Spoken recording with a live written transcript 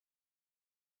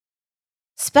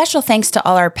Special thanks to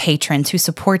all our patrons who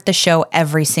support the show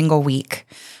every single week.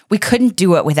 We couldn't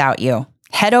do it without you.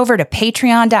 Head over to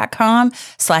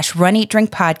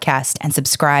patreon.com/runeatdrinkpodcast and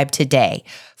subscribe today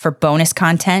for bonus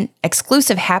content,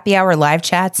 exclusive happy hour live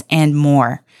chats, and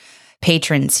more.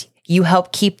 Patrons, you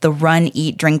help keep the Run,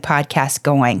 Eat, Drink podcast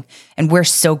going, and we're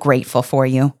so grateful for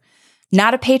you.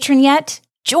 Not a patron yet?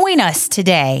 Join us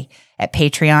today at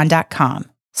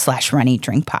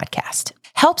patreon.com/runeatdrinkpodcast.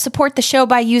 Help support the show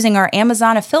by using our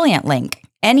Amazon affiliate link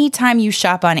anytime you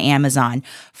shop on Amazon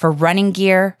for running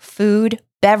gear, food,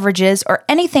 beverages, or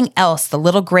anything else the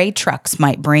little gray trucks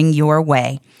might bring your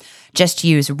way. Just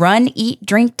use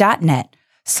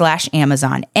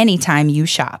runeatdrink.net/Amazon anytime you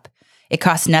shop. It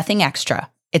costs nothing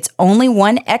extra. It's only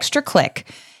one extra click,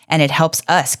 and it helps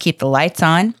us keep the lights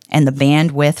on and the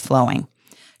bandwidth flowing.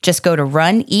 Just go to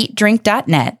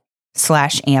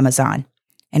runeatdrink.net/Amazon,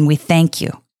 and we thank you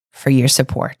for your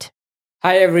support.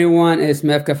 Hi everyone, it's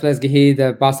Mefka Flesgahi,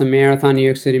 the Boston Marathon, New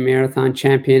York City Marathon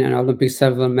champion and Olympic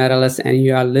silver medalist, and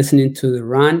you are listening to the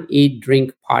Run, Eat,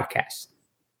 Drink podcast.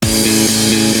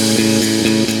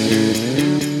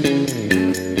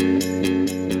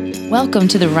 Welcome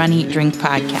to the Run, Eat, Drink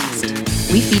podcast.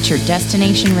 We feature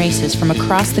destination races from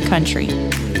across the country,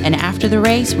 and after the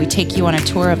race, we take you on a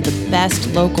tour of the best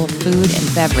local food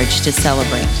and beverage to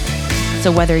celebrate.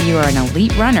 So whether you are an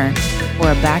elite runner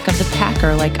or a back of the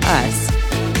packer like us,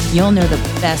 you'll know the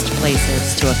best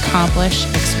places to accomplish,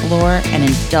 explore, and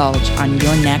indulge on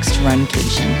your next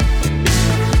runcation.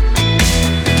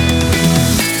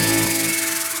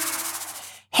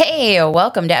 Hey,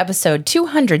 welcome to episode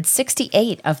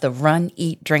 268 of the Run,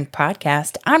 Eat, Drink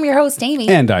podcast. I'm your host, Amy.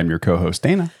 And I'm your co-host,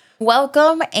 Dana.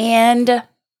 Welcome, and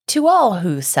to all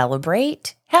who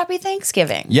celebrate, happy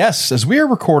Thanksgiving. Yes, as we are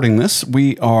recording this,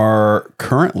 we are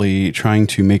currently trying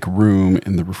to make room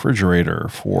in the refrigerator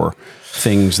for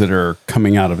things that are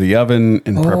coming out of the oven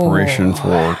in preparation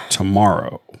for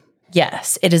tomorrow.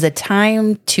 Yes, it is a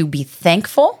time to be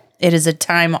thankful. It is a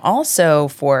time also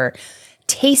for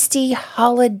tasty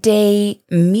holiday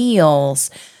meals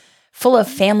full of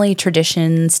family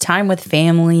traditions, time with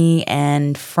family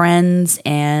and friends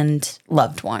and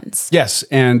loved ones. Yes,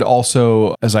 and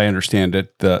also, as I understand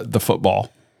it, the football.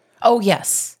 Oh,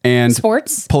 yes. And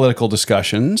sports. Political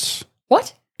discussions.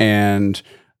 What? And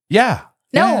yeah.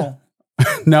 No.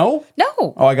 Yeah. No?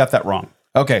 No. Oh, I got that wrong.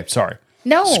 Okay, sorry.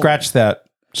 No. Scratch that,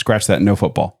 no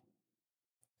football.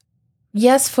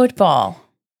 Yes, football.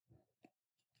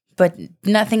 But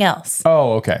nothing else.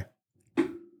 Oh, okay.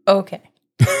 Okay.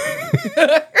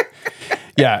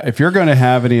 Yeah, if you're going to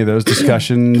have any of those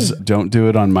discussions, don't do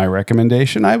it on my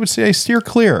recommendation. I would say steer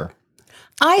clear.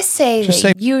 I say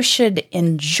that you should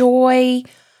enjoy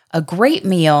a great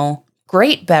meal,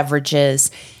 great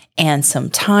beverages, and some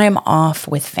time off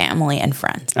with family and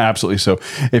friends. Absolutely. So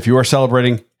if you are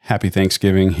celebrating, happy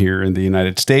Thanksgiving here in the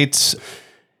United States.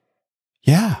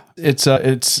 Yeah, it's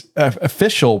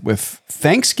official with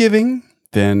Thanksgiving.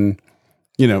 Then,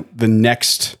 the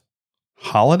next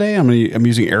holiday. I'm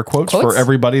using air quotes for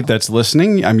everybody that's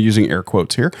listening. I'm using air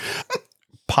quotes here.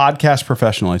 Podcast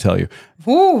professional, I tell you.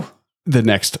 Woo. The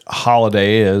next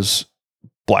holiday is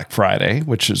Black Friday,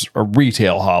 which is a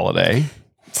retail holiday.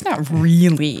 It's not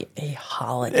really a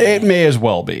holiday. It may as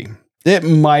well be. It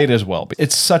might as well be.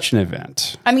 It's such an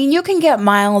event. I mean, you can get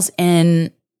miles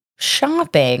in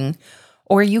shopping,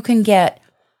 or you can get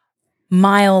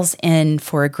miles in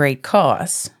for a great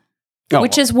cause,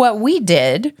 which is what we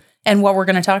did and what we're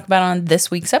going to talk about on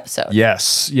this week's episode.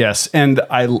 Yes. And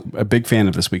I'm a big fan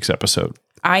of this week's episode.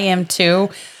 I am too.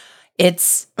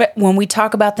 It's when we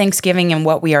talk about Thanksgiving and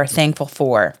what we are thankful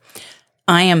for.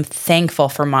 I am thankful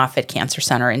for Moffitt Cancer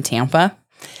Center in Tampa.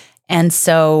 And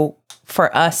so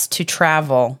for us to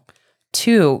travel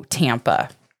to Tampa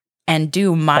and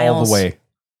do miles. All the way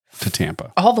to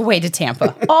Tampa. All the way to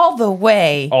Tampa. All the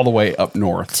way. All the way up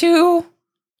north. 2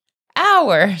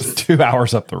 hours. 2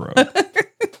 hours up the road.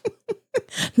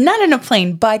 Not in a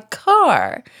plane, by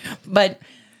car. But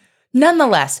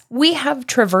nonetheless, we have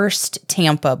traversed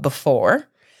Tampa before.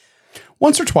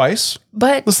 Once or twice.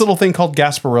 But this little thing called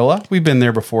Gasparilla, we've been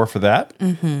there before for that.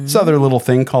 Mm-hmm. This other little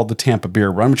thing called the Tampa Beer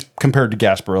Run, which compared to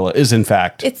Gasparilla is in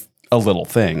fact a little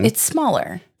thing. It's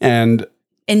smaller. And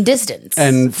in distance.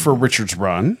 And for Richard's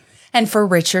Run. And for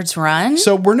Richard's Run.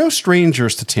 So we're no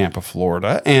strangers to Tampa,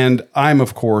 Florida. And I'm,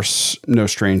 of course, no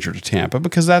stranger to Tampa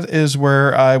because that is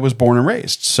where I was born and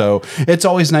raised. So it's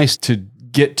always nice to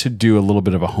get to do a little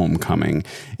bit of a homecoming,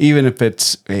 even if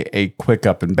it's a quick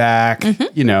up and back,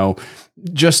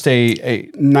 just a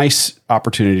nice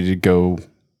opportunity to go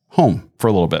home for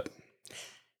a little bit.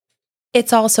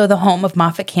 It's also the home of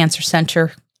Moffitt Cancer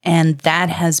Center And that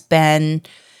has been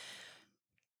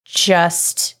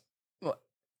just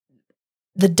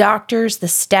the doctors, the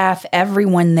staff,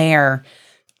 everyone there,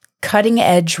 cutting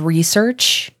edge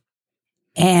research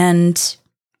and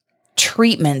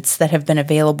treatments that have been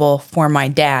available for my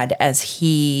dad as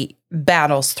he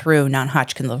battles through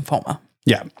non-Hodgkin lymphoma.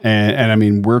 Yeah. And I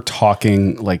mean, we're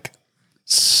talking like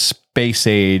space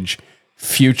age,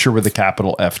 future with a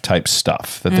capital F type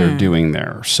stuff that they're doing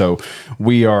there. So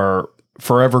we are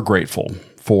forever grateful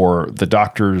for the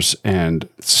doctors and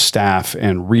staff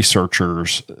and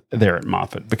researchers there at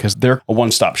Moffitt, because they're a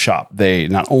one-stop shop. They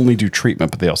not only do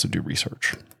treatment, but they also do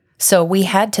research. So we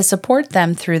had to support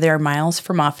them through their miles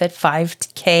for Moffitt,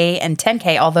 5K and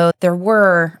 10K, although there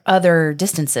were other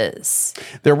distances.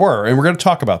 There were, and we're going to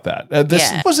talk about that.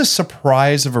 This was a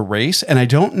surprise of a race, and I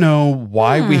don't know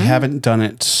why we haven't done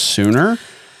it sooner.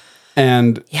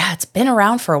 And yeah, it's been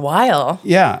around for a while.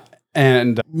 Yeah,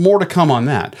 and more to come on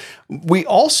that. We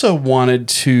also wanted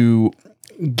to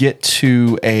get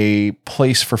to a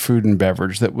place for food and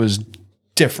beverage that was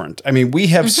different. I mean, we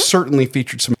have certainly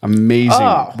featured some amazing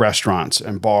restaurants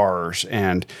and bars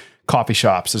and coffee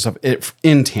shops and stuff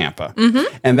in Tampa.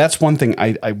 And that's one thing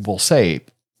I will say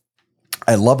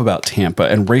I love about Tampa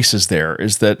and races there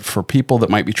is that for people that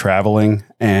might be traveling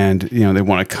and, they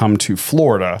want to come to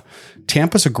Florida,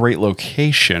 Tampa's a great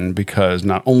location because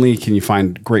not only can you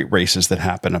find great races that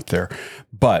happen up there,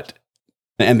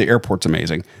 and the airport's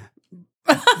amazing.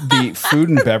 The food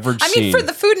and beverage scene. I mean, for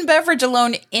the food and beverage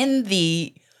alone in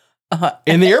the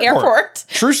airport.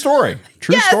 True story.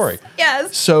 Yes, story.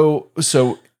 Yes. So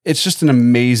it's just an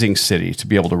amazing city to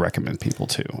be able to recommend people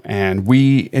to. And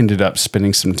we ended up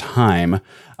spending some time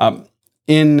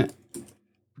in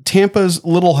Tampa's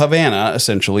Little Havana,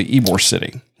 essentially, Ybor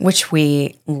City. Which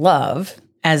we love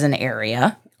as an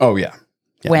area. Oh, yeah.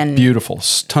 Beautiful.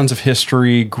 Tons of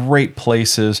history, great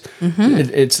places.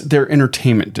 It's their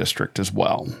entertainment district as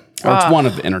well. Or it's one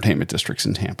of the entertainment districts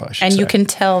in Tampa, I should and say. you can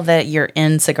tell that you're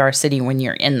in Cigar City when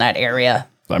you're in that area.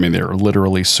 I mean, there are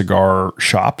literally cigar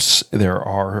shops. There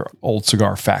are old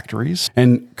cigar factories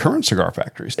and current cigar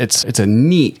factories. It's a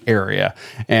neat area.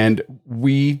 And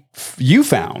you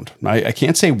found, I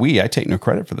can't say I take no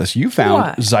credit for this. You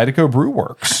found Zydeco Brew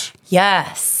Werks.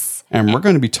 Yes. And we're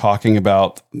going to be talking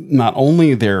about not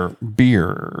only their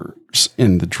beers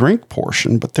in the drink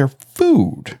portion, but their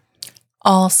food.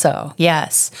 Also,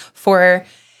 yes. For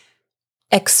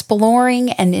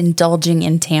exploring and indulging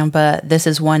in Tampa, this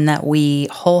is one that we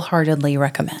wholeheartedly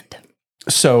recommend.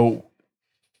 So,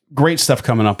 great stuff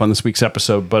coming up on this week's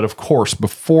episode. But of course,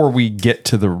 before we get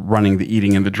to the running, the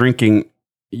eating, and the drinking,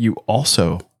 you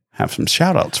also have some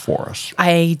shout outs for us.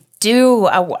 I do.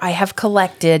 I have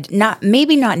collected,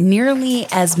 maybe not nearly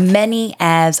as many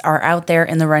as are out there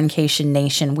in the Runcation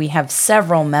Nation. We have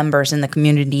several members in the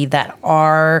community that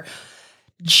are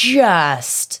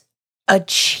just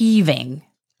accomplishing.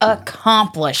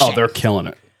 Oh, they're killing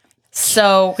it.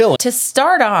 So to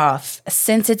start off,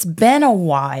 since it's been a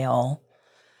while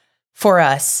for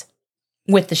us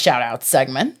with the shout out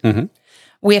segment,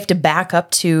 we have to back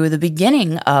up to the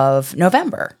beginning of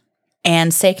November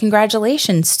and say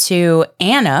congratulations to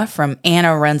Anna from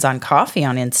Anna Runs on Coffee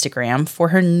on Instagram for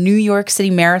her New York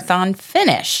City Marathon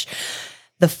finish.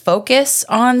 The focus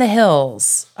on the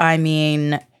hills. I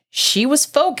mean, she was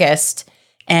focused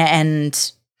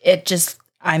and it just,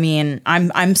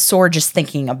 I'm sore just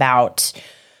thinking about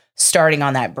starting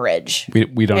on that bridge.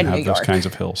 We don't have those kinds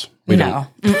of hills. We don't.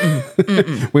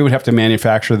 We would have to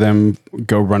manufacture them,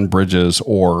 go run bridges,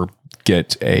 or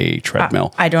get a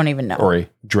treadmill. I don't even know. Or a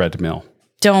dreadmill.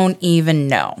 Don't even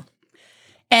know.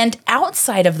 And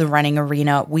outside of the running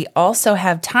arena, we also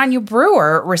have Tanya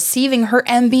Brewer receiving her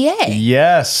MBA.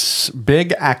 Yes.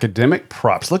 Big academic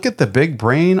props. Look at the big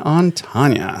brain on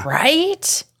Tanya.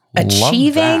 Right?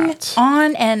 Achieving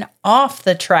on and off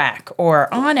the track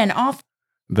or on and off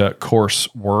the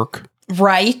course work.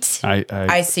 Right.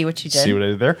 I see what you did. See what I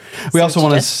did there? We also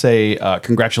want to say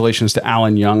congratulations to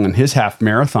Alan Young on his half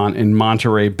marathon in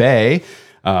Monterey Bay.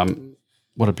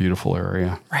 What a beautiful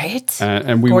area. Right?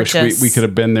 And we wish we could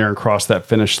have been there and crossed that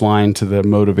finish line to the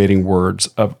motivating words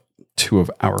of two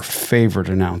of our favorite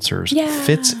announcers,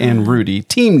 Fitz and Rudy,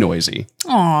 Team Noisy.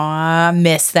 Aw,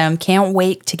 miss them. Can't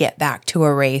wait to get back to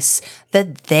a race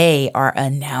that they are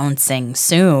announcing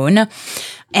soon.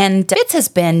 And Fitz has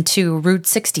been to Route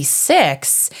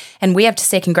 66, and we have to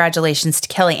say congratulations to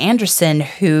Kelly Anderson,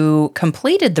 who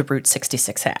completed the Route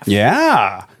 66 half.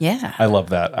 Yeah. Yeah. I love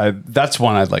that. That's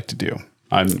one I'd like to do.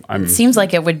 It seems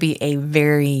like it would be a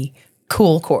very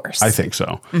cool course. I think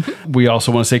so. We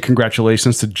also want to say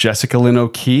congratulations to Jessica Lynn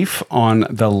O'Keefe on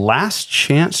the Last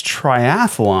Chance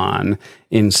Triathlon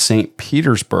in St.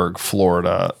 Petersburg,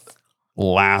 Florida,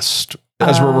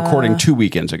 as we're recording 2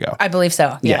 weekends ago. I believe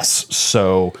so. Yes.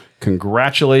 So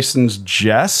congratulations,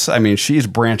 Jess. I mean, she's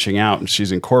branching out and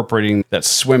she's incorporating that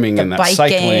swimming and that biking,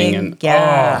 cycling. And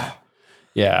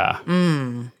yeah.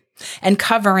 And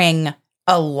covering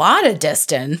a lot of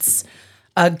distance.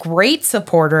 A great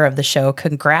supporter of the show.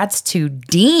 Congrats to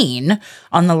Dean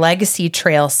on the Legacy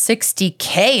Trail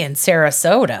 60K in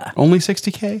Sarasota. Only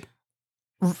 60K?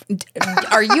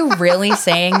 Are you really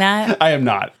saying that? I am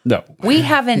not. No. We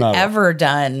haven't ever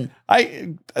done.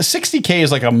 60K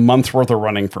is like a month's worth of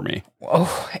running for me.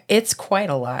 Oh, it's quite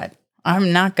a lot.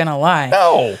 I'm not going to lie.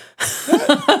 No.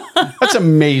 That's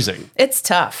amazing. It's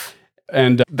tough.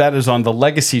 And that is on the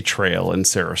Legacy Trail in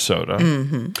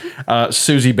Sarasota.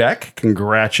 Susie Beck,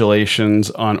 congratulations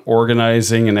on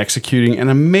organizing and executing an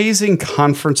amazing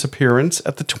conference appearance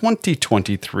at the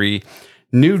 2023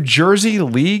 New Jersey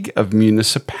League of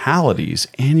Municipalities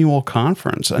annual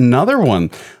conference. Another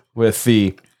one with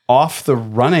the off the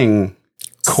running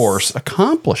course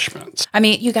accomplishments. I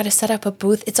mean, you got to set up a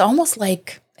booth. It's almost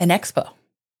like an expo.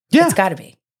 Yeah. It's got to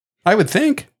be. I would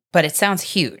think. But it sounds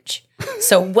huge.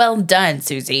 So well done,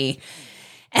 Susie.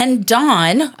 And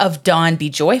Dawn of Dawn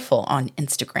Be Joyful on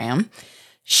Instagram,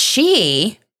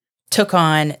 she took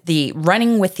on the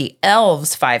Running with the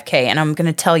Elves 5K. And I'm going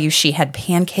to tell you, she had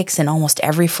pancakes in almost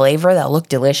every flavor that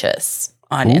looked delicious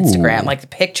on Instagram. Like the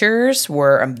pictures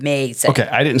were amazing. Okay,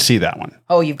 I didn't see that one.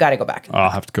 Oh, you've got to go back.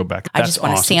 I'll have to go back. I just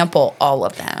want to sample all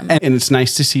of them. And it's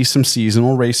nice to see some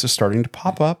seasonal races starting to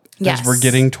pop up as we're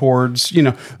getting towards,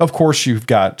 of course you've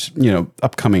got,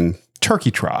 upcoming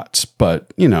turkey trots,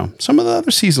 but some of the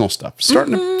other seasonal stuff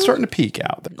starting to peak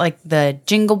out. Like the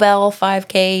Jingle Bell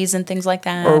 5Ks and things like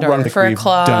that. Or Run for a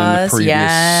Claus. Done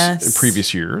in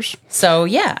previous years. So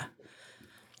yeah,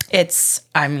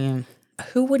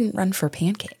 who wouldn't run for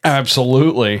pancakes?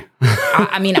 Absolutely.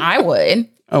 I would.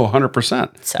 Oh,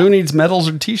 100%. So. Who needs medals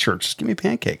or t-shirts? Just give me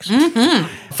pancakes.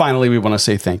 Finally, we want to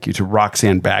say thank you to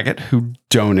Roxanne Baggett, who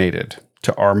donated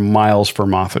to our Miles for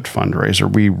Moffitt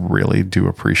fundraiser. We really do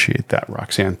appreciate that,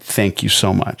 Roxanne. Thank you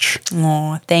so much.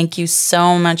 Oh, thank you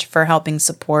so much for helping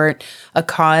support a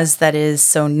cause that is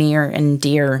so near and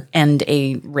dear and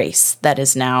a race that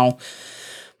is now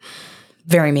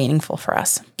very meaningful for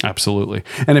us. Absolutely.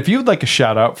 And if you'd like a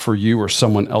shout out for you or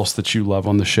someone else that you love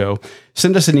on the show,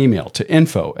 send us an email to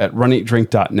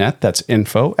info@runeatdrink.net. That's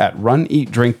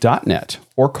info@runeatdrink.net.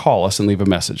 Or call us and leave a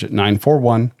message at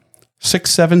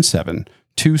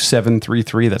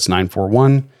 941-677-2733. That's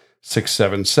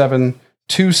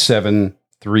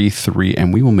 941-677-2733.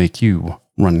 And we will make you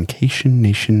Runcation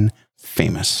Nation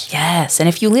famous. Yes. And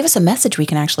if you leave us a message, we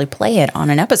can actually play it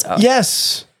on an episode.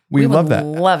 Yes. We love that.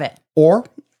 Love it. Or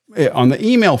on the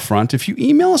email front, if you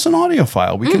email us an audio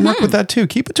file, we can work with that too.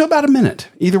 Keep it to about a minute.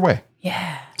 Either way.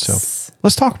 Yes. So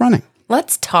let's talk running.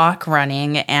 Let's talk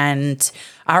running and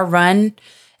our run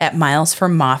at Miles for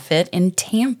Moffitt in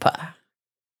Tampa.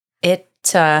 It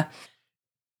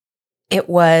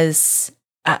was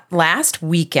last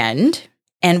weekend,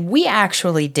 and we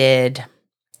actually did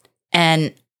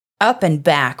an up and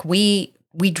back. We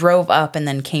drove up and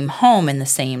then came home in the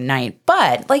same night.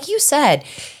 But like you said,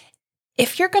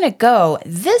 if you're going to go,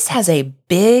 this has a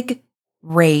big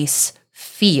race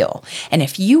feel. And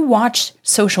if you watch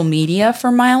social media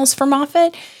for Miles for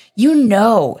Moffitt, you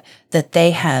know that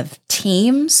they have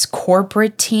teams,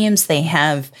 corporate teams. They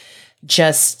have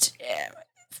just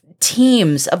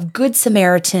teams of Good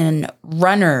Samaritan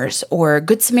runners or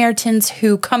Good Samaritans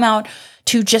who come out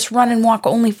to just run and walk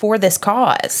only for this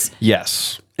cause.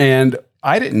 Yes. And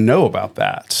I didn't know about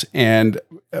that. And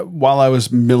while I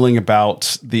was milling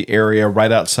about the area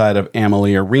right outside of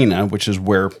Amalie Arena, which is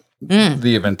where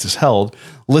the event is held,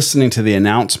 listening to the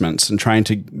announcements and trying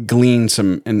to glean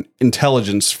some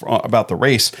intelligence about the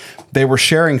race, they were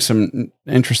sharing some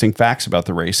interesting facts about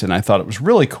the race. And I thought it was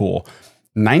really cool.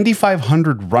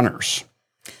 9,500 runners.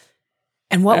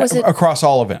 And what was it? Across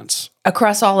all events.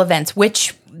 Across all events,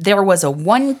 which there was a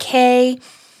 1K,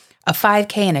 a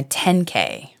 5K, and a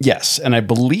 10K. Yes, and I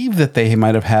believe that they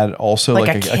might have had also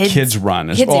like a kids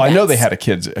run as well. Events. I know they had a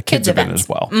kids event as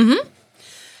well. Mm-hmm.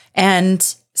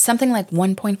 And something like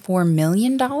 $1.4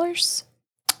 million? 1.6.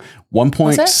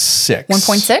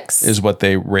 1.6 is what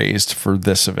they raised for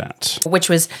this event. Which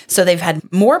was, so they've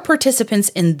had more participants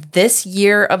in this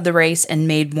year of the race and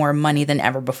made more money than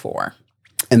ever before.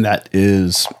 And that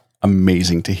is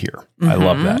amazing to hear. I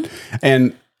love that.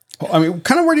 And I mean,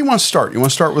 kind of where do you want to start? You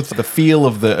want to start with the feel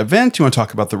of the event? You want to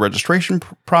talk about the registration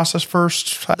process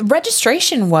first?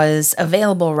 Registration was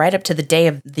available right up to the day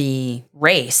of the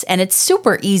race, and it's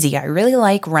super easy. I really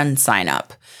like Run Sign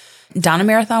Up. Donna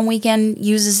Marathon Weekend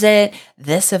uses it.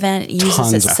 This event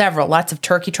uses it. Several. Lots of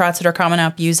turkey trots that are coming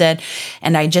up use it.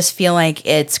 And I just feel like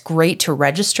it's great to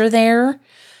register there.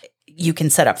 You can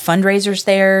set up fundraisers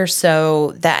there.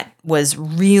 So that was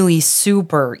really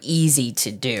super easy to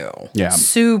do. Yeah.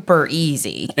 Super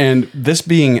easy. And this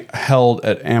being held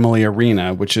at Amalie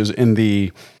Arena, which is in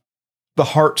the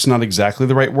heart's not exactly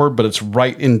the right word, but it's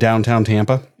right in downtown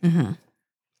Tampa. Mm-hmm.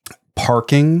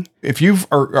 Parking. If you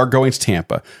are going to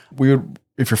Tampa,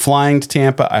 if you're flying to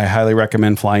Tampa, I highly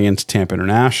recommend flying into Tampa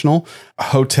International.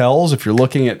 Hotels, if you're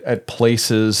looking at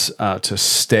places to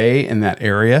stay in that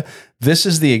area, this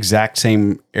is the exact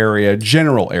same area,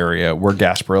 general area where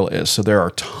Gasparilla is. So there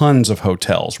are tons of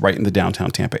hotels right in the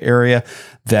downtown Tampa area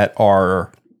that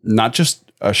are not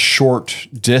just a short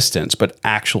distance, but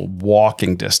actual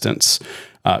walking distance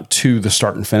to the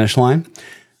start and finish line.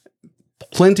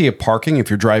 Plenty of parking if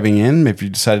you're driving in, if you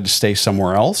decided to stay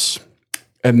somewhere else.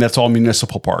 And that's all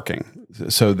municipal parking.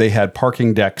 So they had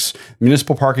parking decks.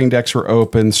 Municipal parking decks were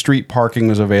open. Street parking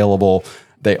was available.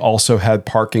 They also had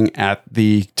parking at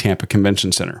the Tampa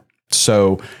Convention Center.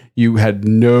 So you had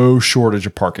no shortage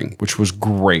of parking, which was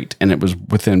great. And it was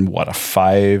within, what, a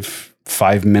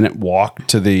 5-minute walk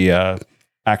to the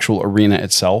actual arena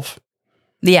itself.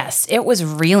 Yes, it was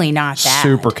really not bad.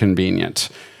 Super convenient.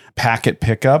 Packet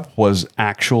pickup was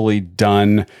actually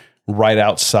done right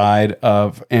outside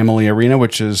of Amalie Arena,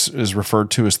 which is referred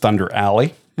to as Thunder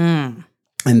Alley. Mm.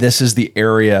 And this is the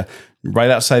area right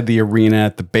outside the arena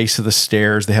at the base of the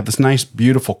stairs. They have this nice,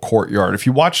 beautiful courtyard. If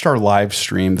you watched our live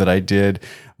stream that I did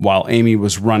while Amy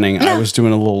was running, I was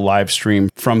doing a little live stream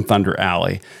from Thunder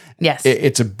Alley. Yes.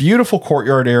 It's a beautiful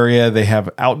courtyard area. They have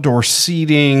outdoor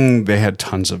seating. They had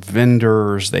tons of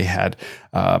vendors. They had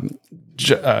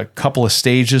a couple of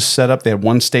stages set up. They had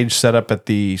one stage set up at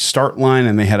the start line,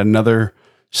 and they had another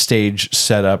stage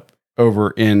set up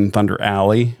over in Thunder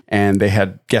Alley. And they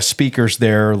had guest speakers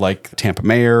there, like Tampa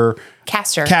Mayor.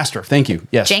 Castor, thank you.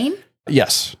 Yes. Jane?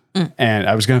 Yes. Mm. And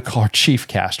I was going to call her Chief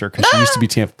Castor because she used to be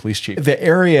Tampa Police Chief. The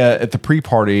area at the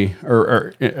pre-party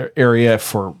or area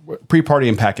for pre-party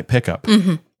and packet pickup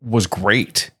was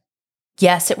great.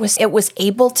 Yes, it was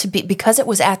able to be, because it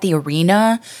was at the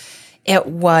arena, it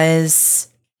was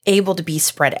able to be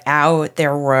spread out.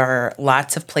 There were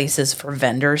lots of places for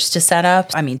vendors to set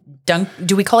up. I mean,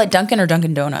 do we call it Dunkin' or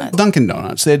Dunkin' Donuts? Dunkin'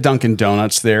 Donuts. They had Dunkin'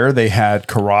 Donuts there. They had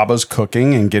Carrabba's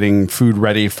cooking and getting food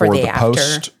ready for the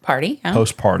post party.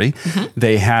 Mm-hmm.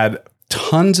 They had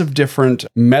tons of different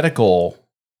medical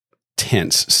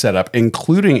tents set up,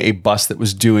 including a bus that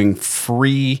was doing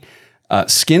free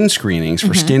skin screenings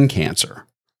for skin cancer.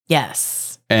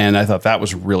 Yes. And I thought that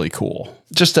was really cool.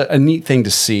 Just a neat thing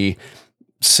to see.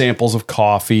 Samples of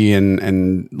coffee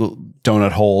and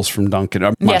donut holes from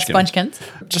Dunkin'. Yes, Munchkins.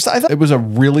 I thought it was a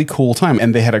really cool time.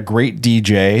 And they had a great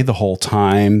DJ the whole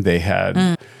time. They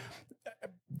had,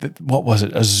 what was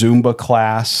it? A Zumba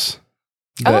class.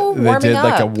 They did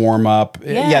like a warm up.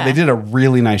 Yeah, they did a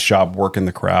really nice job working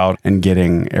the crowd and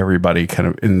getting everybody kind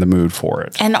of in the mood for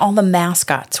it. And all the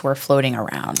mascots were floating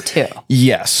around too.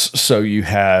 Yes. So you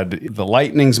had the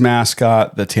Lightning's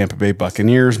mascot, the Tampa Bay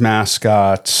Buccaneers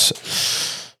mascots.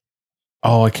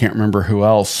 Oh, I can't remember who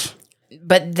else.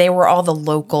 But they were all the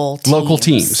local teams. Local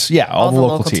teams. Yeah, all the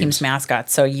local teams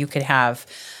mascots. So you could have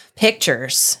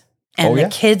pictures. And the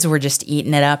kids were just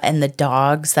eating it up, and the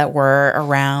dogs that were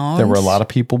around. There were a lot of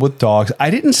people with dogs. I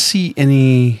didn't see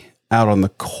any out on the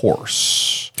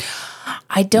course.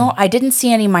 I didn't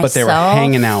see any myself. But they were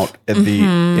hanging out at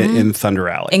in Thunder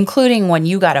Alley. Including one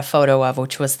you got a photo of,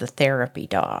 which was the therapy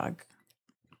dog.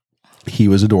 He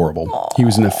was adorable. Aww. He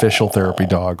was an official therapy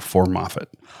dog for Moffitt.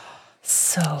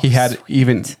 So he had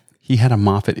a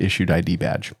Moffitt issued ID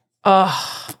badge.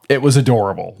 Oh. It was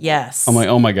adorable. Yes. I'm like,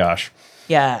 oh my gosh.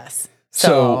 Yes.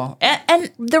 So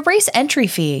and the race entry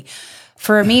fee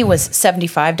for me was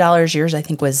 $75. Yours, I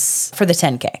think, was for the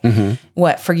 10K. Mm-hmm.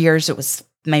 What, for yours, it was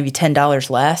maybe $10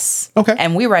 less. Okay.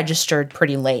 And we registered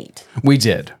pretty late. We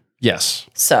did. Yes.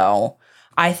 So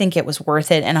I think it was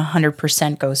worth it, and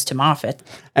 100% goes to Moffitt.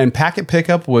 And packet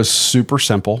pickup was super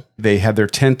simple. They had their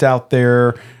tent out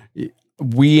there.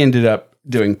 We ended up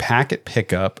doing packet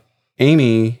pickup.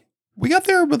 Amy, we got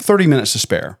there with 30 minutes to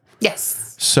spare.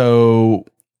 Yes. So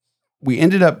we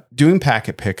ended up doing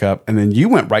packet pickup, and then you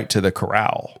went right to the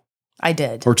corral. I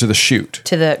did. Or to the chute?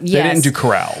 Yes. They didn't do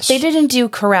corrals. They didn't do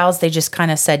corrals. They just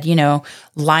kind of said,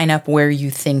 line up where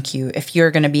you think if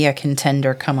you're going to be a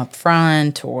contender, come up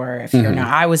front, or if you're not.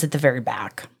 I was at the very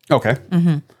back. Okay.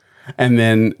 And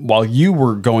then while you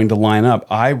were going to line up,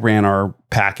 I ran our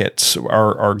packets,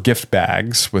 our gift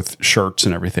bags with shirts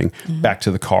and everything back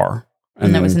to the car.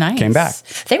 And that was nice. Came back.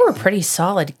 They were pretty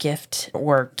solid gift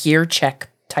or gear check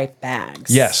type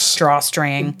bags. Yes.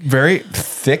 Drawstring. Very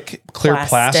thick, clear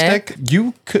plastic.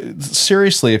 You could,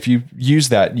 seriously, if you use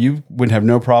that, you would have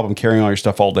no problem carrying all your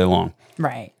stuff all day long.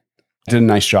 Right. Did a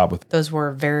nice job with it. Those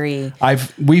were very...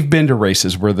 We've been to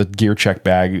races where the gear check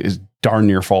bag is darn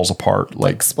near falls apart.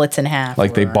 Like splits in half.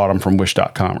 Like they bought them from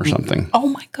wish.com or something. Oh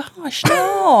my gosh,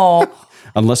 no.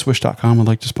 Unless wish.com would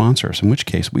like to sponsor us, in which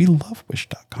case we love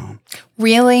wish.com.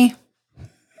 Really?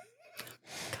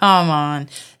 Come on.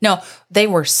 No, they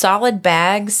were solid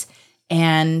bags,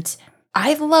 and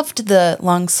I loved the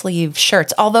long sleeve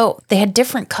shirts, although they had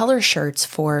different color shirts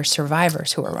for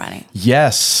survivors who were running.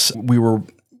 Yes.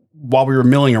 While we were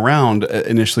milling around,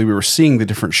 initially we were seeing the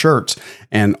different shirts,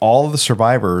 and all of the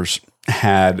survivors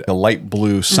had a light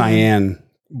blue, cyan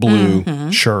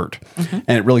blue shirt,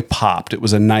 and it really popped. It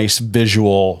was a nice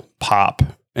visual pop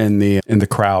in the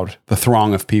crowd, the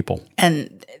throng of people.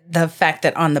 And the fact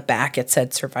that on the back it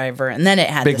said Survivor, and then it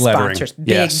had big the lettering. sponsors.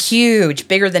 Big, huge,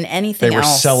 bigger than anything else.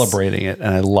 They were celebrating it,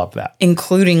 and I love that.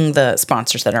 Including the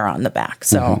sponsors that are on the back.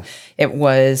 So it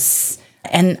was...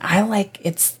 And I like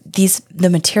the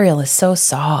material is so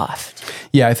soft.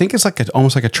 Yeah, I think it's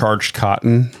almost like a charged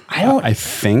cotton. I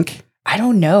think. I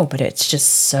don't know, but it's just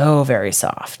so very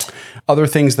soft. Other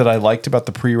things that I liked about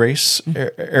the pre-race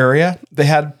area, they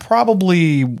had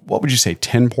probably, what would you say,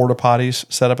 10 porta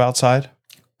potties set up outside?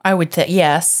 I would say,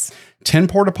 yes. 10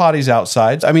 porta potties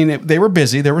outside. I mean, they were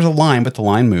busy. There was a line, but the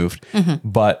line moved.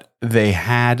 But they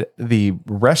had the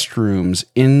restrooms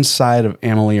inside of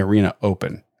Amalie Arena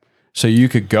open. So you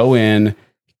could go in,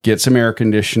 get some air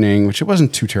conditioning, which it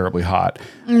wasn't too terribly hot.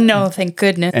 No, thank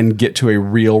goodness. And get to a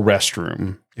real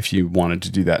restroom if you wanted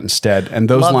to do that instead. And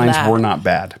those lines were not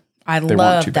bad. I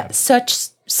love that.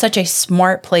 Such a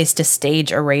smart place to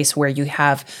stage a race where you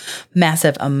have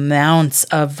massive amounts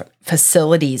of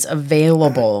facilities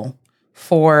available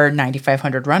for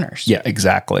 9,500 runners. Yeah,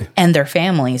 exactly. And their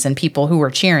families and people who were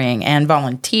cheering and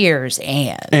volunteers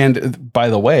And by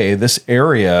the way, this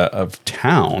area of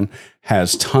town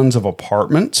has tons of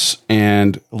apartments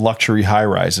and luxury high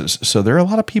rises. So there are a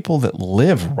lot of people that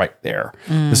live right there.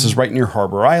 This is right near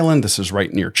Harbor Island. This is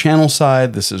right near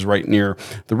Channelside. This is right near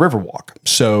the Riverwalk.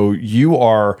 So you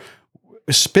are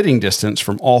spitting distance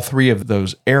from all three of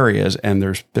those areas. And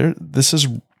this is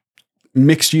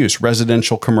mixed use,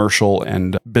 residential, commercial,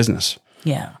 and business.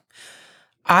 Yeah.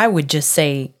 I would just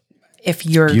say if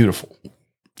you're... Beautiful.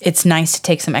 It's nice to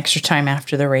take some extra time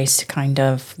after the race to kind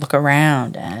of look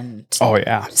around and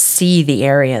see the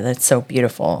area that's so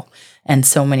beautiful and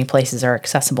so many places are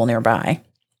accessible nearby.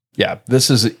 Yeah, this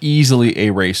is easily a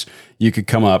race. You could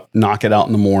come up, knock it out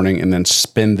in the morning, and then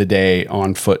spend the day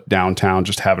on foot downtown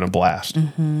just having a blast.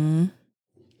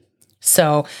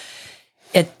 So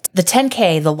the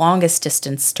 10K, the longest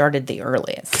distance, started the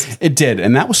earliest. It did,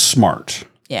 and that was smart.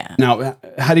 Yeah. Now,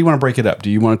 how do you want to break it up? Do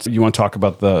you want to talk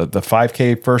about the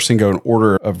 5K first and go in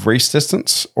order of race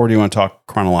distance, or do you want to talk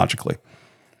chronologically?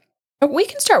 We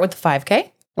can start with the 5K.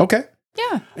 Okay.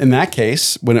 Yeah. In that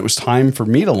case, when it was time for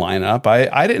me to line up,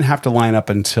 I didn't have to line up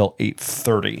until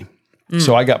 8:30.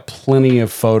 So I got plenty of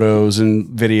photos and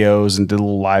videos and did a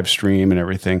little live stream and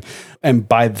everything. And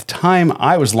by the time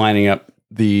I was lining up,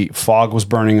 the fog was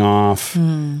burning off,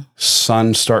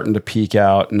 sun starting to peek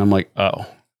out, and I'm like, oh.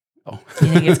 You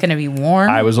think it's going to be warm?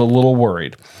 I was a little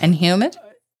worried. And humid?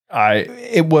 I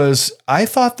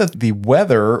thought that the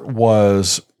weather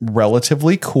was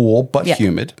relatively cool, but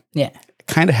humid. Yeah. It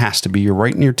kind of has to be. You're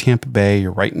right near Tampa Bay.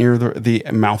 You're right near the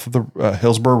mouth of the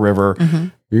Hillsborough River.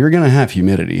 You're going to have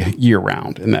humidity year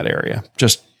round in that area.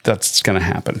 Just that's going to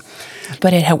happen.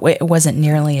 But it wasn't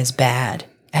nearly as bad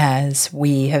as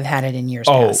we have had it in years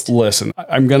past. Oh, listen,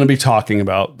 I'm going to be talking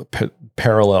about the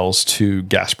parallels to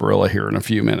Gasparilla here in a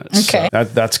few minutes. Okay. So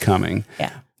that's coming.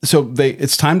 Yeah. So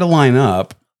it's time to line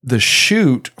up. The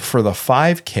chute for the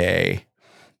 5K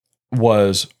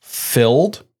was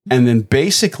filled, and then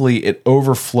basically it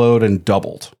overflowed and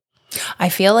doubled. I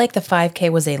feel like the 5K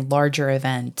was a larger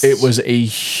event. It was a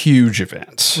huge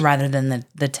event. Rather than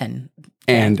the 10.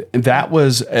 And that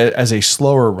was, as a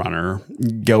slower runner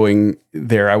going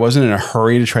there, I wasn't in a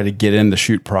hurry to try to get in the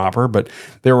chute proper, but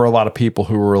there were a lot of people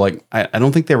who were like, I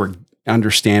don't think they were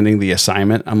understanding the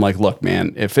assignment. I'm like, look,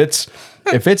 man, if it's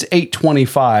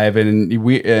 8:25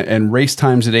 and race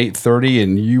time's at 8:30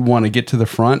 and you want to get to the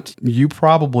front, you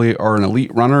probably are an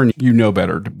elite runner and you know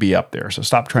better to be up there. So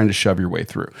stop trying to shove your way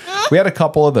through. We had a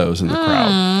couple of those in the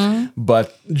crowd,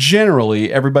 but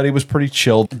generally everybody was pretty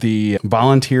chilled. The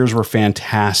volunteers were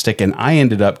fantastic, and I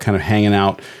ended up kind of hanging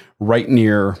out right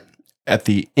near at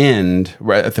the end,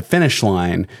 right at the finish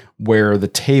line where the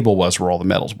table was where all the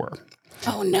medals were.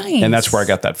 Oh, nice. And that's where I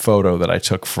got that photo that I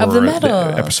took for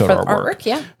the episode for artwork.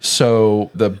 Yeah.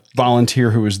 So the volunteer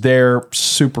who was there,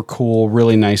 super cool,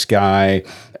 really nice guy.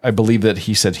 I believe that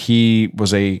he said he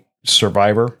was a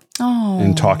survivor,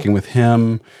 and talking with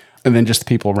him. And then just the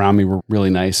people around me were really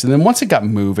nice. And then once it got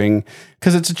moving,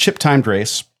 because it's a chip timed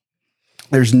race,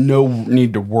 there's no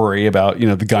need to worry about,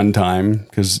 the gun time,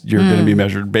 because you're going to be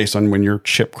measured based on when your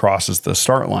chip crosses the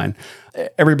start line.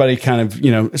 Everybody kind of,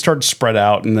 it started to spread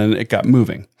out, and then it got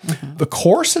moving. The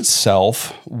course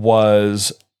itself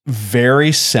was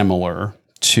very similar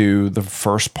to the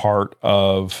first part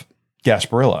of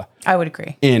Gasparilla. I would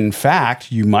agree. In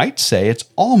fact, you might say it's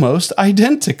almost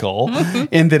identical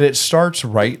in that it starts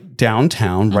right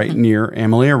downtown, right near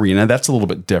Amalie Arena. That's a little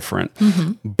bit different,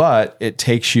 but it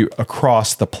takes you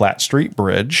across the Platt Street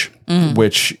Bridge,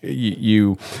 which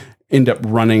you end up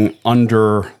running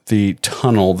under the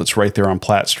tunnel that's right there on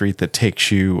Platt Street that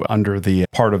takes you under the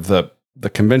part of the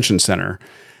convention center.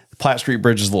 The Platt Street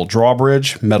Bridge is a little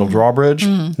drawbridge, metal drawbridge,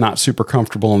 not super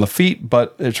comfortable on the feet,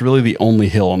 but it's really the only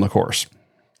hill on the course.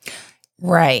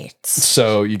 Right.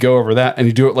 So you go over that and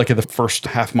you do it like at the first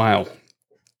half mile.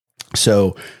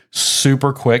 So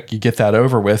super quick, you get that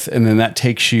over with. And then that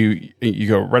takes you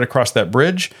go right across that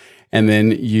bridge, and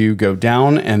then you go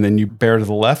down, and then you bear to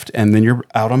the left, and then you're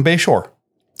out on Bayshore.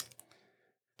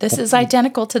 This is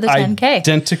identical to the 10K.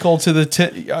 Identical to the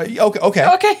 10.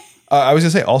 Okay. I was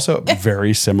going to say also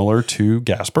very similar to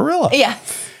Gasparilla. Yeah.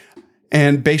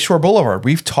 And Bayshore Boulevard.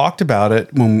 We've talked about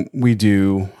it when we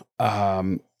do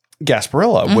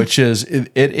Gasparilla, which is,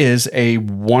 it is a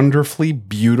wonderfully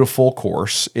beautiful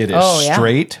course. It is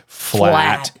straight,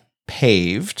 flat,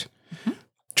 paved.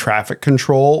 Traffic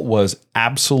control was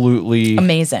absolutely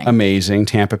amazing.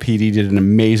 Tampa PD did an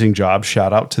amazing job.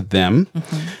 Shout out to them.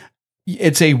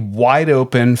 It's a wide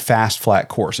open, fast, flat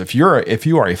course. If you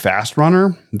are a fast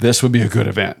runner, this would be a good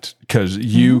event, because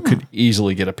you could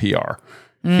easily get a PR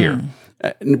here,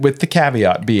 with the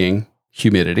caveat being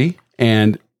humidity,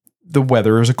 and the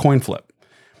weather is a coin flip.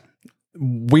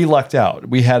 We lucked out.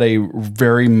 We had a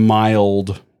very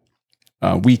mild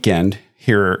weekend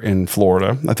here in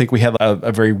Florida. I think we had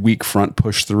a very weak front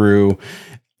push through.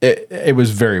 It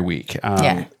was very weak.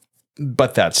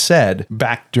 But that said,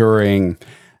 back during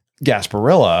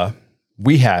Gasparilla,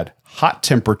 we had hot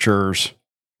temperatures,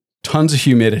 tons of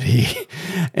humidity,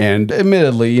 and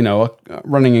admittedly,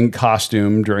 running in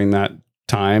costume during that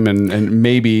time and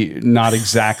maybe not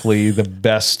exactly the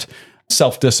best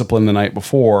self-discipline the night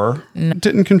before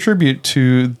didn't contribute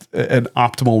to an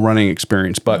optimal running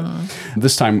experience, but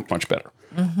this time much better.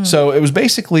 So it was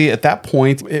basically, at that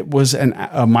point, it was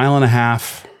a mile and a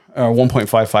half,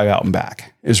 1.55 out and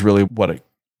back is really what it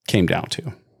came down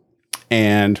to.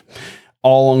 And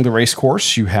all along the race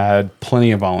course, you had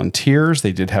plenty of volunteers.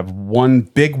 They did have one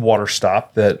big water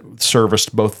stop that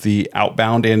serviced both the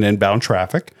outbound and inbound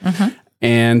traffic.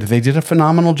 And they did a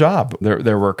phenomenal job.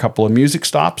 There were a couple of music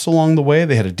stops along the way.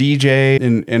 They had a DJ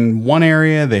in one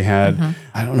area. They had,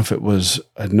 I don't know if it was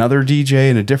another DJ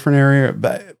in a different area,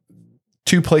 but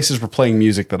two places were playing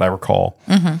music that I recall.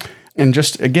 And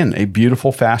just, again, a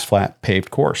beautiful, fast, flat,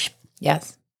 paved course.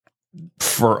 Yes.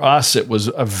 For us, it was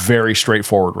a very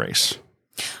straightforward race.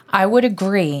 I would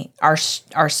agree. Our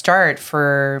start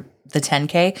for the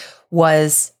 10K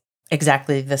was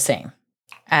exactly the same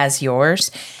as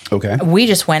yours. Okay. We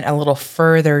just went a little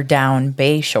further down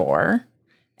Bayshore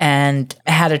and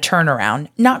had a turnaround.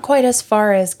 Not quite as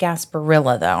far as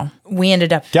Gasparilla, though. We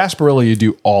ended up... Gasparilla, you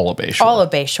do all of Bayshore. All of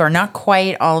Bayshore. Not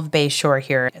quite all of Bayshore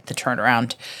here at the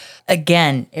turnaround.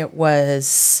 Again, it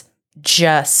was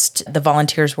just the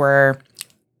volunteers were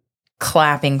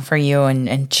clapping for you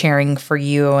and cheering for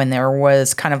you. And there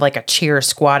was kind of like a cheer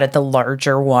squad at the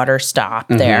larger water stop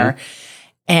there.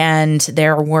 And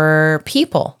there were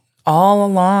people all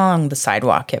along the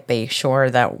sidewalk at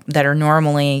Bayshore that are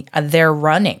normally, they're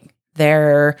running,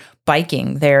 they're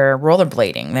biking, they're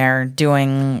rollerblading, they're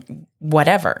doing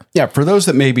whatever. Yeah, for those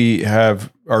that maybe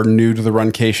are new to the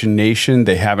Runcation Nation,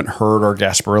 they haven't heard our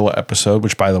Gasparilla episode,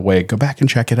 which, by the way, go back and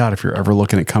check it out if you're ever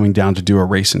looking at coming down to do a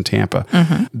race in Tampa.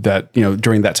 That,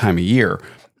 during that time of year.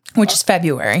 Which is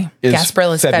February.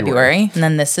 Gasparilla is February, and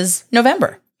then this is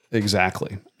November.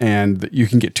 Exactly. And you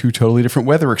can get two totally different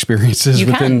weather experiences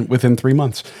within 3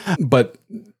 months. But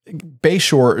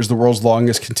Bayshore is the world's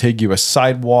longest contiguous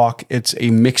sidewalk. It's a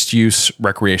mixed-use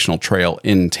recreational trail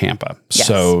in Tampa. Yes.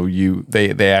 So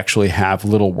they actually have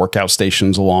little workout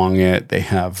stations along it. They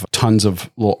have tons of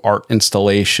little art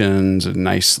installations and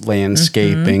nice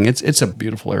landscaping. It's a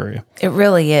beautiful area. It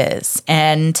really is.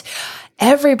 And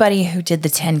everybody who did the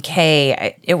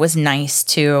 10K, it was nice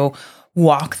to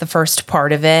walk the first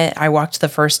part of it. I walked the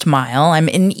first mile. I'm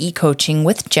in e-coaching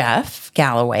with Jeff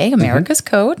Galloway, America's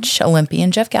coach,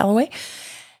 Olympian Jeff Galloway.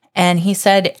 And he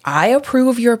said, I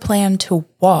approve your plan to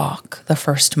walk the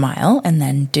first mile and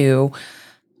then do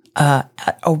a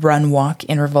run walk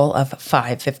interval of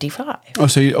 5:55. Oh,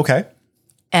 so okay.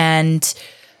 And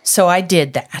so I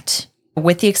did that.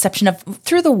 With the exception of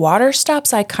through the water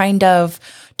stops, I kind of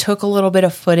took a little bit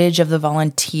of footage of the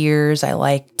volunteers. I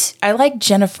liked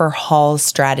Jennifer Hall's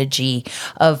strategy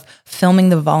of filming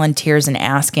the volunteers and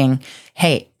asking,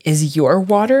 hey, is your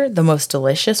water the most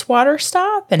delicious water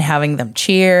stop? And having them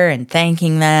cheer and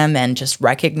thanking them and just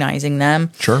recognizing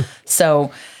them. Sure.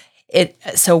 So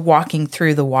walking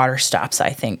through the water stops, I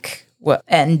think,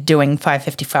 and doing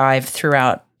 5:55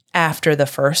 throughout after the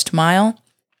first mile,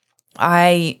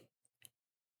 I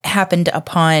happened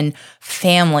upon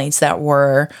families that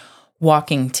were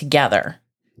walking together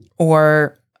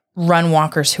or run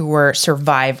walkers who were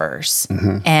survivors.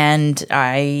 Mm-hmm. And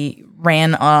I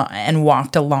ran and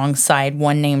walked alongside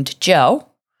one named Joe.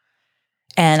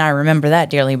 And I remember that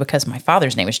dearly because my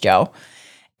father's name is Joe.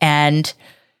 And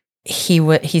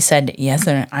he said, yes,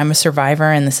 I'm a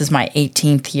survivor and this is my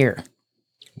 18th year.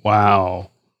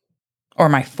 Wow. Or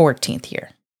my 14th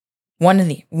year. One of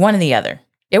the other.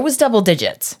 It was double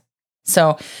digits.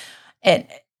 So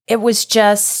it was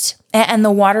just, and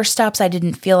the water stops, I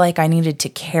didn't feel like I needed to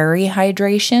carry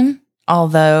hydration,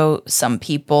 although some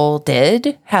people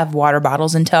did have water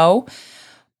bottles in tow.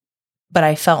 But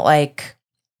I felt like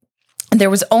there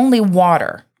was only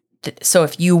water. So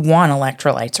if you want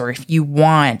electrolytes or if you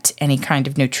want any kind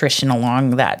of nutrition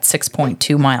along that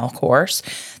 6.2 mile course,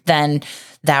 then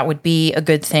that would be a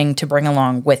good thing to bring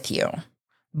along with you.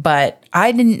 But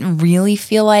I didn't really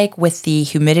feel like with the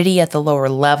humidity at the lower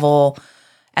level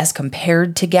as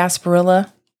compared to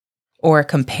Gasparilla or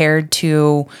compared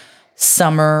to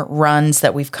summer runs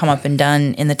that we've come up and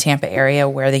done in the Tampa area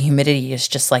where the humidity is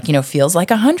just like, feels like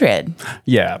 100.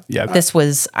 Yeah. This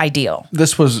was ideal.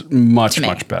 This was much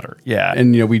better. Yeah.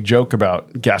 And, we joke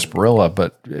about Gasparilla,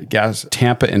 but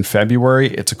Tampa in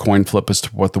February, it's a coin flip as to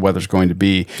what the weather's going to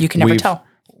be. You can never tell.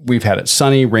 We've had it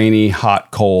sunny, rainy,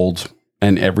 hot, cold,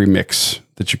 and every mix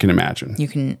that you can imagine. You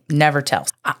can never tell.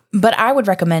 But I would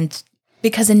recommend,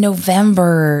 because in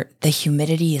November, the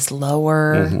humidity is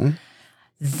lower. Mm-hmm.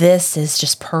 This is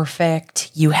just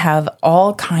perfect. You have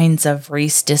all kinds of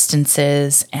race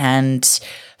distances and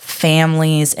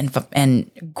families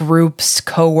and groups,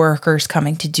 coworkers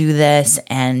coming to do this,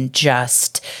 and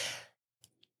just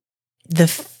the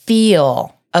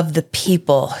feel of the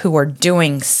people who are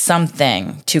doing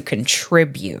something to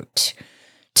contribute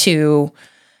to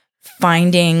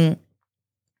finding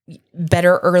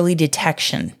better early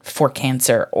detection for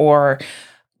cancer or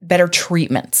better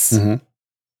treatments. Mm-hmm.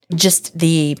 Just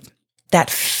that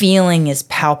feeling is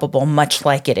palpable, much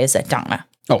like it is at Donna.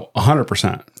 Oh,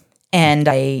 100%. And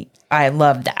I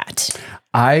love that.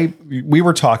 We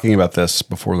were talking about this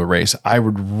before the race. I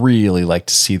would really like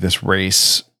to see this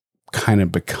race kind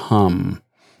of become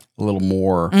a little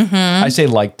more, I say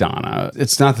like Donna.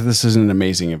 It's not that this isn't an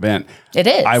amazing event. It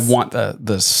is. I want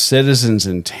the citizens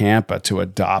in Tampa to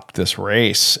adopt this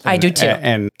race. I do too.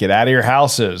 And get out of your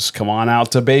houses. Come on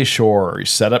out to Bayshore.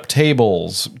 Set up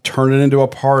tables. Turn it into a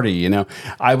party.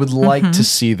 I would like to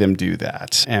see them do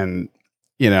that. And,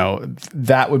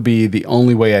 that would be the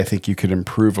only way I think you could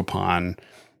improve upon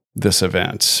this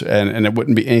event. And it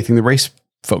wouldn't be anything the race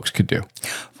folks could do.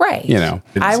 Right.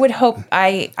 I would hope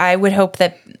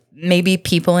that maybe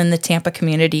people in the Tampa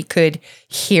community could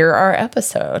hear our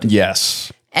episode.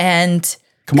 Yes. And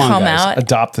come guys, out,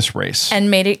 adopt this race,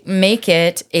 and make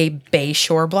it a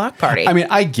Bayshore block party. I mean,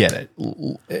 I get it.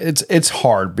 It's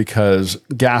hard because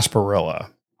Gasparilla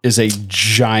is a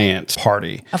giant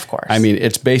party. Of course. I mean,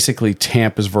 it's basically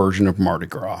Tampa's version of Mardi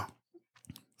Gras.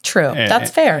 True.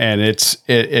 That's fair. And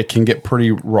it can get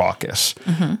pretty raucous,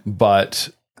 but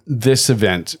this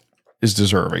event is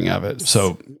deserving of it.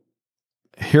 So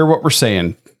hear what we're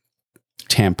saying,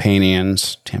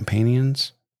 Tampanians,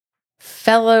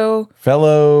 fellow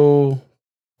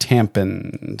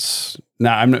Tampons.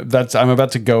 Now I'm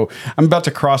about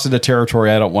to cross into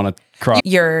territory I don't want to cross.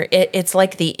 It's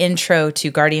like the intro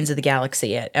to Guardians of the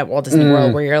Galaxy at Walt Disney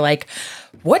World, where you're like,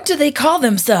 what do they call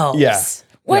themselves? Yeah.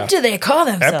 What do they call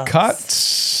themselves? Epcot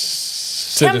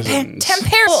citizens.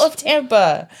 Tampa of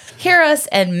Tampa. Hear us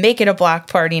and make it a block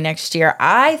party next year.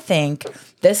 I think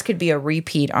this could be a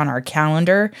repeat on our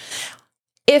calendar,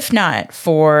 if not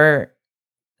for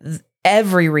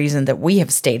every reason that we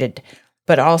have stated,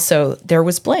 but also there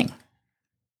was bling.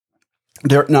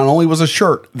 There not only was a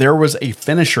shirt, there was a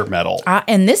finisher medal.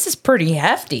 And this is pretty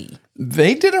hefty.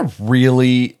 They did a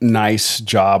really nice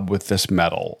job with this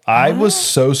medal. I was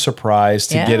so surprised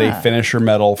to get a finisher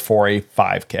medal for a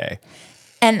 5K.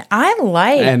 And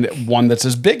and one that's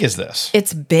as big as this.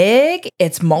 It's big.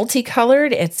 It's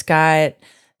multicolored. It's got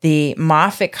the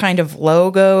Moffitt kind of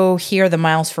logo here, the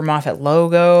Miles for Moffitt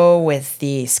logo with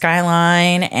the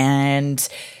skyline, and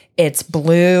it's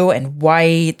blue and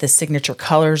white, the signature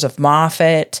colors of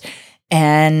Moffitt,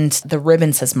 and the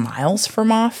ribbon says Miles for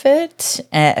Moffitt,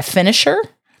 a finisher.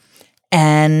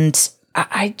 And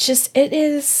on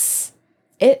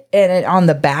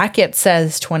the back, it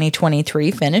says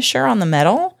 2023 finisher on the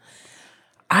medal.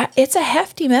 It's a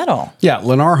hefty medal. Yeah,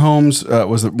 Lennar Homes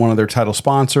was one of their title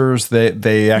sponsors.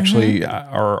 They actually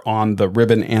are on the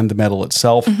ribbon and the medal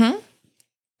itself.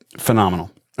 Phenomenal.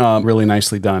 Really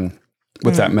nicely done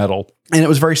with that medal. And it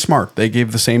was very smart. They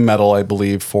gave the same medal, I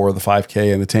believe, for the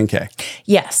 5K and the 10K.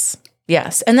 Yes.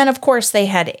 And then, of course, they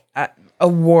had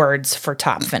awards for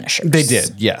top finishers. They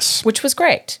did, yes. Which was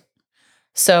great.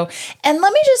 So, and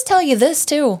let me just tell you this,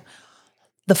 too.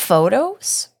 The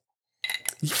photos...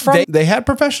 They had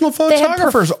professional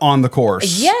photographers on the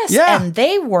course. Yes. Yeah. And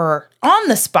they were on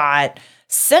the spot,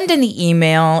 sending the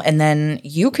email, and then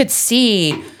you could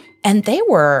see, and they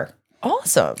were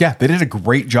awesome. Yeah, they did a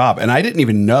great job. And I didn't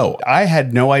even know. I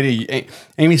had no idea.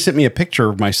 Amy sent me a picture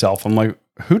of myself. I'm like,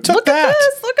 who took that?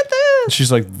 Look at this.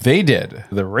 She's like, they did.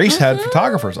 The race had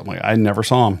photographers. I'm like, I never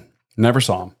saw them.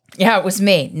 Yeah, it was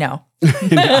me. No.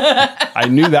 I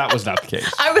knew that was not the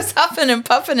case. I was huffing and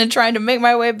puffing and trying to make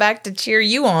my way back to cheer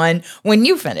you on when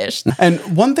you finished. And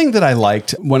one thing that I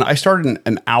liked, when I started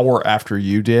an hour after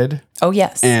you did. Oh,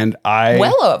 yes. And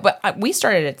but we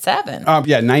started at 7.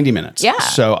 90 minutes. Yeah.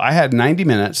 So I had 90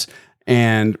 minutes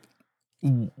and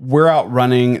we're out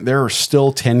running. There are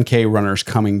still 10K runners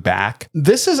coming back.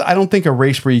 This is, I don't think, a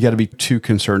race where you got to be too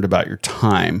concerned about your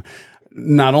time.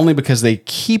 Not only because they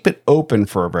keep it open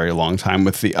for a very long time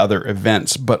with the other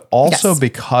events, but also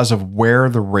because of where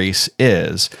the race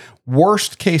is.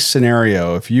 Worst case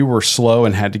scenario, if you were slow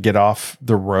and had to get off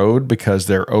the road because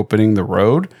they're opening the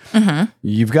road,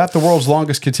 you've got the world's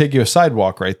longest contiguous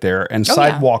sidewalk right there, and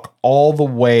sidewalk all the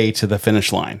way to the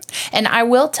finish line. And I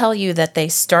will tell you that they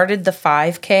started the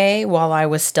 5K while I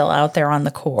was still out there on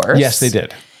the course. Yes, they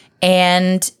did.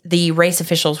 And the race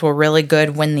officials were really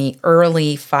good when the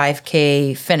early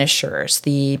 5K finishers,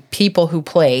 the people who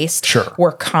placed,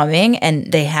 were coming,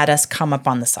 and they had us come up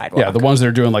on the sidewalk. Yeah, the ones that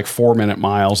are doing like 4-minute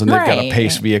miles, and they've got a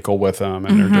pace vehicle with them,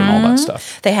 and they're doing all that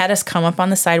stuff. They had us come up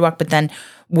on the sidewalk, but then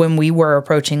when we were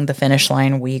approaching the finish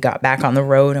line, we got back on the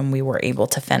road, and we were able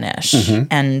to finish.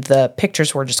 And the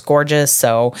pictures were just gorgeous,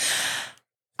 so...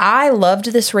 I loved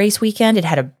this race weekend. It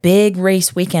had a big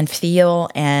race weekend feel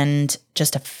and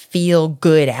just a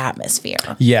feel-good atmosphere.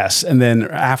 Yes. And then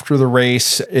after the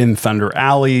race in Thunder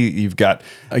Alley, you've got,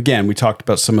 again, we talked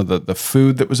about some of the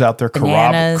food that was out there.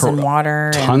 Bananas and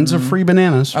water. Tons of free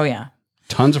bananas. Oh, yeah.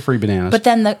 Tons of free bananas. But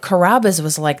then the Carrabba's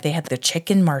was like, they had the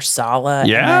chicken marsala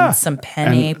and then some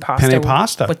penne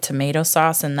pasta with tomato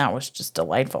sauce, and that was just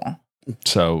delightful.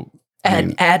 So...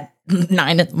 At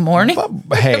 9 in the morning.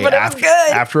 Hey, but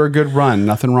after a good run,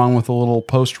 nothing wrong with a little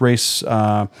post-race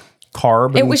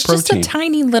carb. It was protein. Just a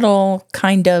tiny little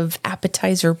kind of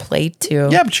appetizer plate too.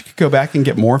 Yeah, but you could go back and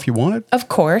get more if you wanted. Of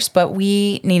course, but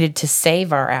we needed to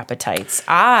save our appetites.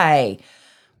 I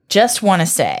just want to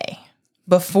say,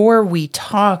 before we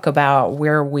talk about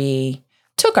where we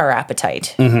took our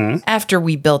appetite after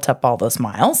we built up all those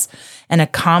miles and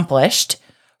accomplished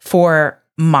for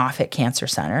Moffitt Cancer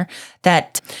Center,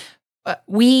 that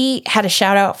we had a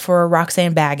shout out for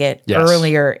Roxanne Baggett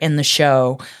earlier in the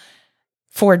show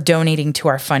for donating to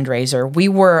our fundraiser. We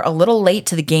were a little late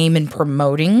to the game in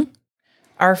promoting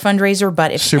our fundraiser,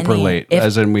 but as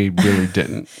in we really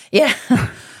didn't. Yeah.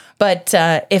 But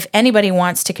if anybody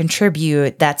wants to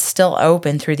contribute, that's still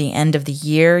open through the end of the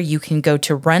year. You can go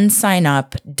to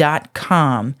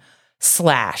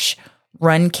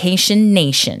runsignup.com/Runcation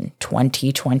Nation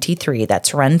 2023.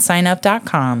 That's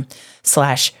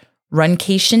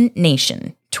runsignup.com/Runcation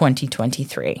Nation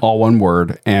 2023. All one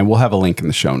word, and we'll have a link in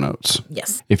the show notes.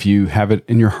 Yes. If you have it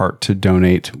in your heart to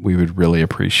donate, we would really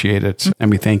appreciate it. And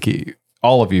we thank you,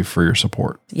 all of you, for your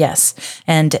support. Yes.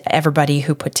 And everybody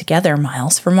who put together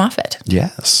Miles for Moffitt.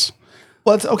 Yes.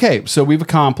 Well, okay. So we've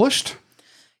accomplished.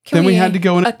 Then we had to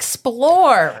go and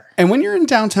explore. And when you're in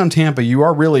downtown Tampa, you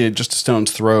are really just a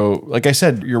stone's throw. Like I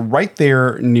said, you're right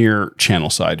there near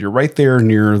Channelside. You're right there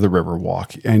near the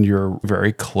Riverwalk, and you're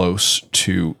very close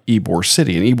to Ybor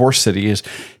City. And Ybor City is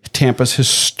Tampa's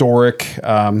historic,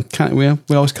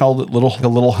 we always called it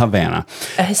little Havana.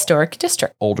 A historic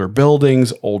district. Older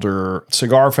buildings, older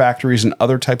cigar factories, and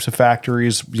other types of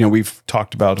factories. We've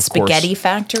talked about, of course. Spaghetti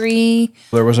factory.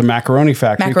 There was a macaroni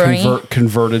factory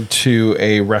converted to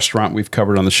a restaurant we've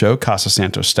covered on the show, Casa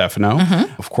Santo Stefano.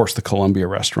 Mm-hmm. Of course, the Columbia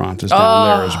restaurant is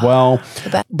down there as well.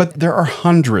 But there are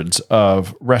hundreds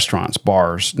of restaurants,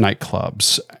 bars,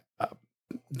 nightclubs,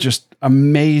 just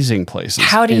amazing places.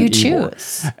 How do you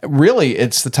choose? Really,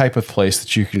 it's the type of place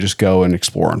that you can just go and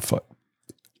explore on foot.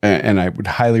 And I would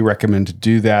highly recommend to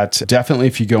do that. Definitely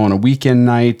if you go on a weekend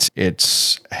night,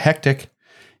 it's hectic.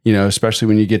 Especially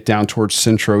when you get down towards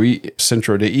Centro to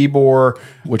Ybor,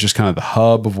 which is kind of the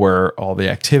hub of where all the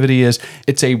activity is.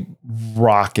 It's a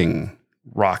rocking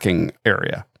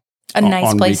area. A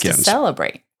nice place to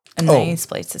celebrate. Nice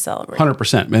place to celebrate.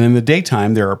 100%. And in the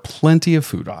daytime, there are plenty of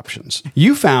food options.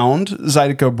 You found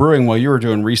Zydeco Brewing while you were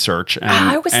doing research. And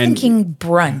I was thinking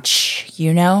brunch,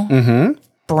 Mm-hmm.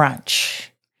 Brunch.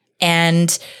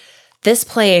 And this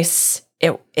place,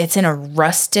 it's in a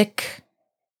rustic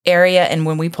area, and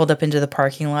when we pulled up into the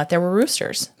parking lot, there were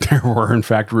roosters. There were, in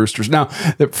fact, roosters. Now,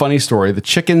 the funny story, the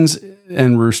chickens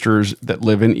and roosters that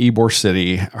live in Ybor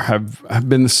City have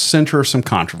been the center of some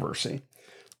controversy.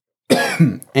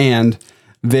 And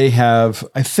they have,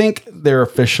 I think they're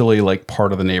officially like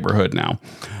part of the neighborhood now.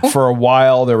 For a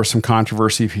while, there was some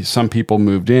controversy. Some people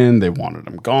moved in, they wanted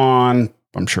them gone.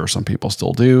 I'm sure some people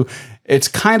still do. It's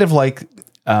kind of like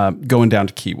going down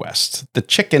to Key West. The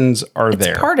chickens are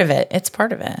there. It's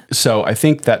part of it. So I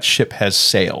think that ship has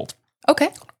sailed. Okay.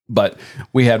 But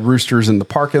we had roosters in the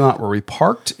parking lot where we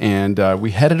parked, and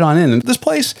we headed on in. And this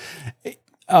place,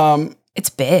 it's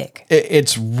big.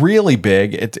 It's really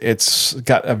big. It's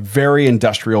got a very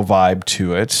industrial vibe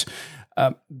to it.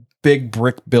 Big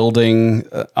brick building,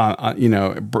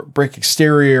 brick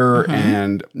exterior, mm-hmm.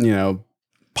 and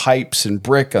pipes and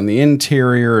brick on the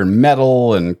interior, and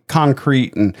metal and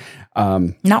concrete, and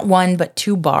not one but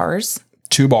two bars.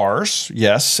 Two bars,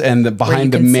 yes, and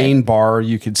behind the main bar,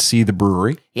 you could see the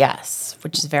brewery. Yes,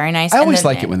 which is very nice. I always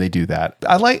like it when they do that.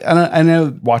 I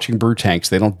know watching brew tanks,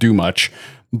 they don't do much,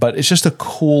 but it's just a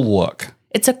cool look.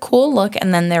 It's a cool look,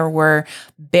 and then there were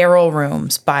barrel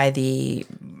rooms by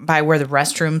where the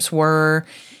restrooms were.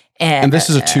 And this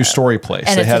is a two-story place.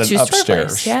 And they had an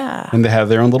upstairs. Place, yeah. And they have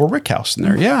their own little rick house in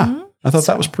there. Mm-hmm. Yeah. I thought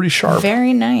that was pretty sharp.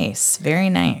 Very nice.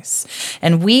 Very nice.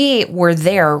 And we were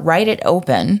there right at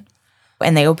open,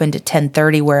 and they opened at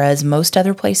 10:30, whereas most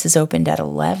other places opened at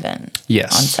 11 on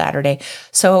Saturday.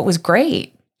 So it was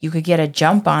great. You could get a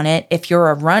jump on it. If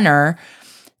you're a runner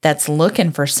that's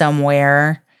looking for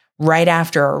somewhere right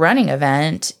after a running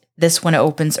event, this one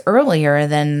opens earlier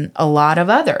than a lot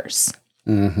of others.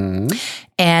 Mm-hmm.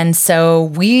 And so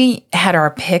we had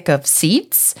our pick of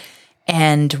seats,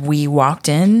 and we walked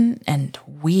in, and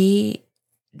we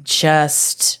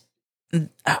just,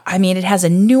 it has a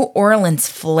New Orleans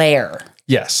flair.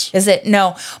 Yes. Is it?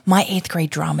 No, my 8th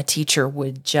grade drama teacher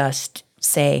would just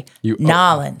say,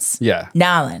 Nolans. Yeah.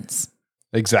 Nolans.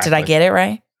 Exactly. Did I get it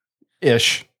right?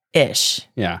 Ish.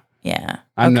 Yeah.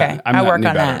 I'm okay. I'm I not work on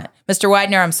better. that. Mr.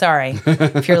 Widener, I'm sorry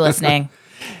if you're listening.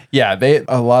 Yeah, they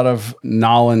a lot of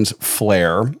Nolans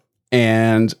flair,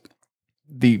 and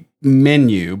the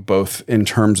menu, both in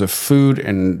terms of food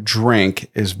and drink,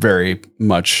 is very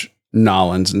much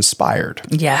Nolans inspired.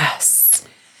 Yes.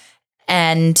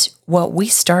 And what we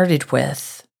started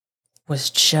with was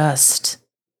just,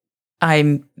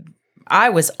 I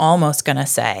was almost going to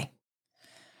say,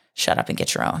 shut up and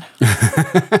get your own.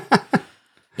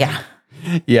 Yeah.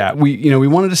 Yeah, we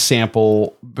wanted to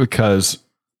sample because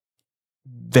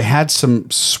they had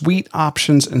some sweet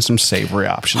options and some savory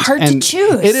options. Hard to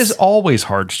choose. It is always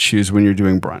hard to choose when you're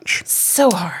doing brunch.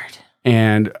 So hard.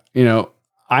 And,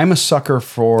 I'm a sucker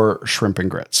for shrimp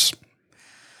and grits.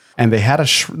 And they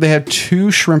had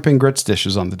two shrimp and grits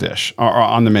dishes on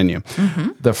the menu. Mm-hmm.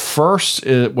 The first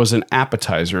was an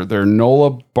appetizer, their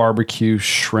Nola barbecue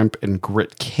shrimp and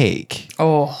grit cake.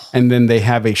 Oh. And then they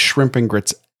have a shrimp and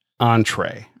grits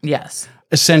entree. Yes.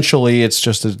 Essentially, it's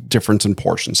just a difference in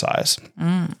portion size.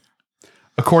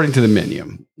 According to the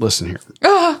menu. Listen here.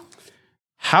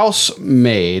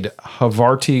 house-made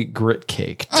Havarti grit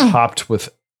cake topped with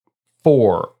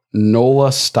 4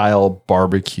 NOLA-style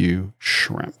barbecue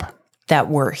shrimp. That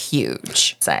were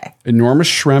huge. Say. Enormous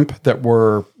shrimp that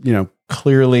were,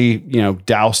 clearly,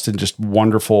 doused in just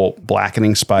wonderful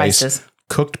blackening spices,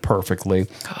 cooked perfectly.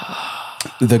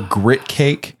 The grit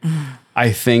cake,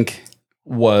 I think,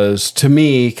 was, to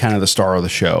me, kind of the star of the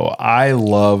show. I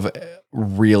love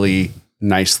really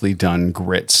nicely done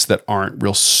grits that aren't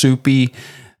real soupy.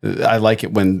 I like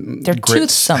it when they're grits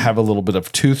toothsome. Have a little bit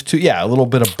of tooth to, a little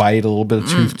bit of bite, a little bit of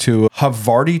tooth to.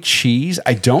 Havarti cheese.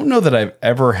 I don't know that I've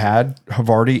ever had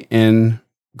Havarti in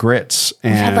grits.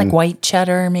 We've had like white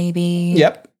cheddar, maybe.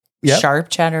 Yep. Sharp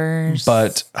cheddars.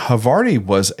 But Havarti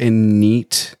was a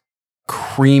neat,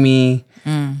 creamy,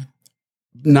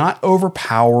 not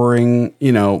overpowering,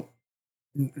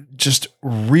 just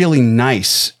really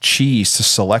nice cheese to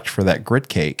select for that grit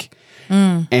cake.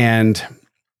 And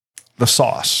the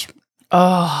sauce.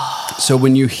 Oh. So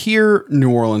when you hear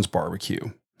New Orleans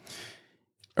barbecue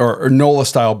or NOLA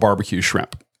style barbecue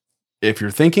shrimp, if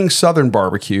you're thinking Southern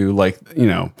barbecue, like,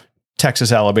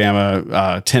 Texas,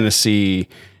 Alabama, Tennessee,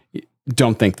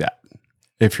 don't think that.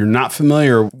 If you're not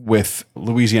familiar with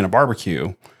Louisiana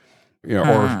barbecue,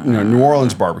 or New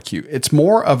Orleans barbecue, it's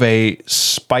more of a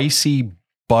spicy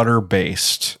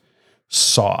butter-based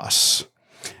sauce.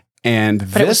 And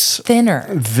it was thinner.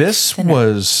 This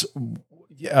was,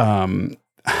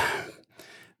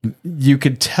 you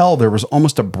could tell there was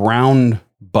almost a brown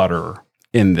butter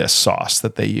in this sauce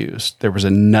that they used. There was a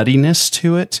nuttiness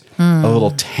to it, a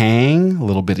little tang, a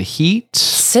little bit of heat.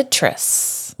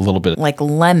 Citrus. A little bit. Like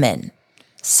lemon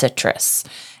citrus.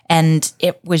 And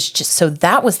it was just, so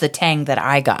that was the tang that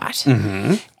I got.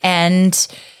 And and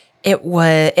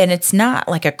it's not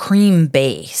like a cream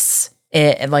base.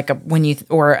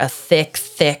 Or a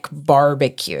thick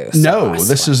barbecue sauce. No,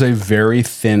 this is a very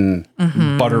thin,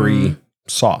 buttery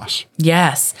sauce.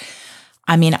 Yes.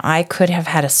 I mean, I could have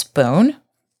had a spoon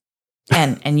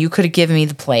and you could have given me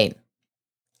the plate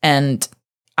and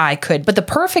I could, but the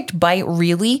perfect bite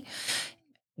really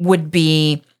would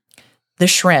be the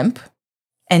shrimp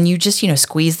and you just,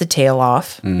 squeeze the tail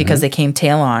off because they came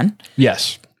tail on.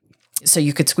 Yes. So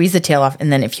you could squeeze the tail off,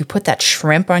 and then if you put that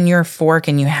shrimp on your fork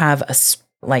and you have a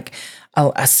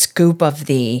scoop of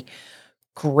the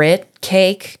grit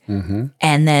cake,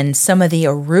 and then some of the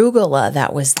arugula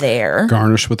that was there.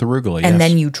 Garnish with arugula, and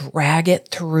then you drag it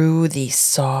through the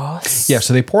sauce. Yeah,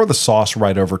 so they pour the sauce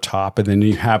right over top, and then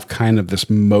you have kind of this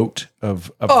moat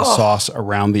of the sauce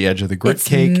around the edge of the grit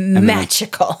cake. And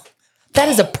magical. That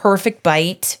is a perfect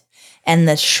bite, and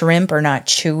the shrimp are not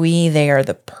chewy. They are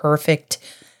the perfect...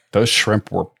 Those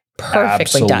shrimp were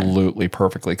perfectly absolutely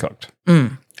perfectly cooked.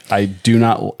 I do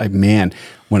not,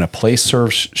 when a place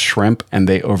serves shrimp and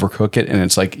they overcook it and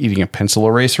it's like eating a pencil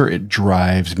eraser, it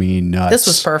drives me nuts. This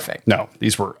was perfect. No,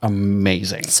 these were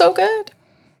amazing. So good.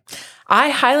 I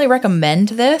highly recommend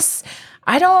this.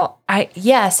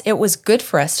 Yes, it was good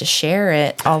for us to share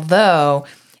it, although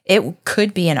it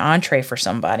could be an entree for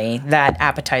somebody. That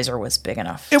appetizer was big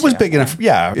enough. It was big enough.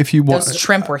 Yeah. If you want, those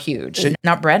shrimp were huge,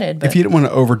 not breaded. But if you didn't want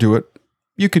to overdo it,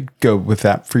 you could go with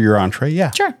that for your entree.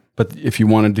 Yeah. Sure. But if you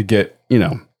wanted to get,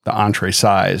 the entree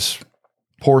size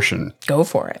portion, go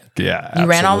for it. Yeah. You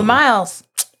ran all the miles.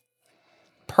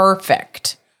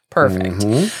 Perfect.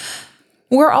 We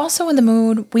were also in the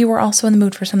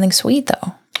mood for something sweet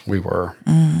though. We were.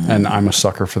 And I'm a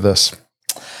sucker for this.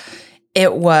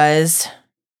 It was,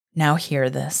 now hear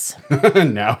this.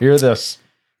 Now hear this.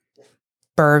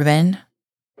 Bourbon,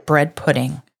 bread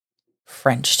pudding,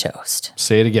 French toast.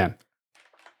 Say it again.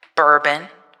 Bourbon,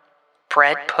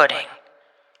 bread pudding,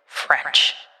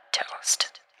 French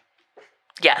toast.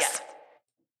 Yes.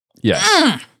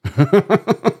 Yes.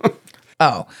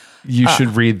 Oh. You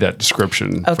should read that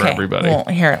description for everybody. Well,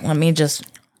 here, let me just,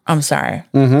 I'm sorry.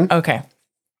 Okay.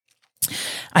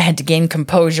 I had to gain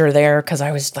composure there because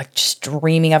I was like just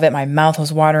dreaming of it. My mouth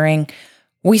was watering.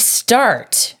 We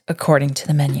start according to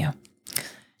the menu.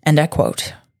 And I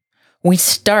quote, we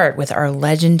start with our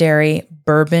legendary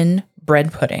bourbon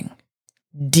bread pudding.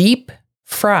 Deep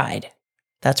fried.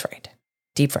 That's right.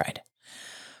 Deep fried.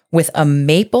 With a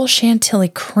maple chantilly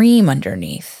cream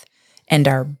underneath. And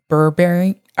our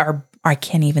I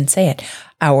can't even say it,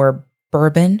 our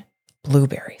bourbon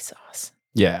blueberry sauce.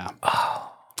 Yeah.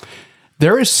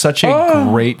 There is such a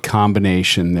great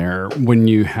combination there when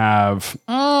you have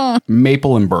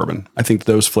maple and bourbon. I think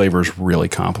those flavors really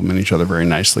complement each other very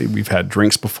nicely. We've had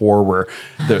drinks before where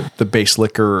the base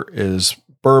liquor is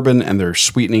bourbon and they're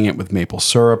sweetening it with maple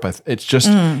syrup. It's just,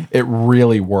 it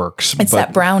really works. It's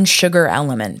that brown sugar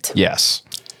element. Yes.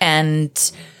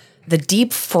 And the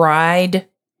deep fried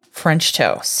French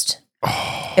toast.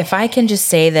 If I can just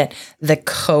say that the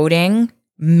coating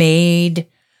made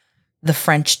the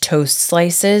French toast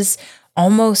slices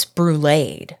almost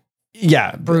bruleed.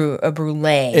 Yeah. A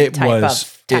brulee type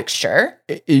of texture.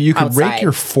 You could rake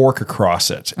your fork across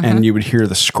it and you would hear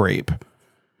the scrape.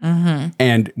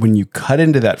 And when you cut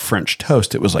into that French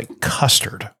toast, it was like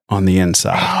custard on the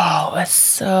inside. Oh, it's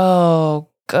so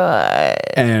good.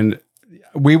 And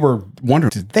we were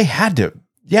wondering, they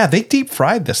deep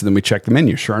fried this. And then we checked the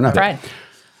menu. Sure enough. Fried.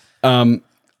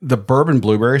 The bourbon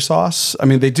blueberry sauce. I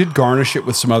mean, they did garnish it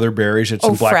with some other berries. It's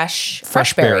some fresh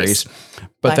berries.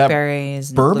 But blackberries,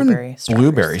 that bourbon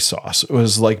blueberry sauce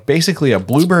was like basically a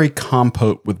blueberry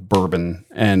compote with bourbon.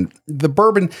 And the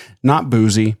bourbon, not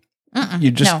boozy.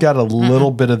 You just got a little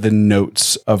bit of the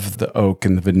notes of the oak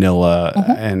and the vanilla.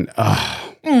 And I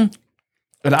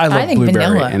love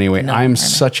blueberry anyway. I'm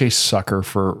such a sucker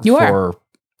for.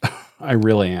 I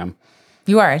really am.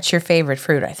 You are. It's your favorite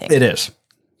fruit, I think. It is.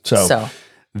 So.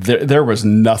 There was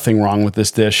nothing wrong with this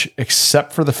dish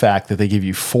except for the fact that they give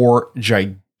you 4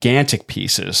 gigantic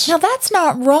pieces. Now, that's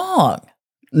not wrong.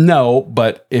 No,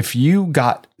 but if you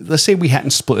got, let's say we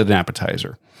hadn't split an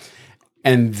appetizer,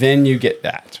 and then you get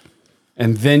that,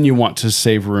 and then you want to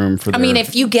save room for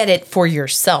if you get it for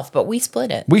yourself, but we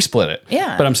split it. We split it.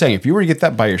 Yeah. But I'm saying if you were to get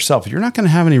that by yourself, you're not going to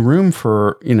have any room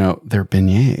for, their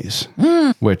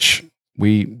beignets, which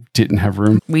we didn't have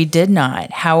room. We did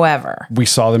not. However, we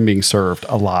saw them being served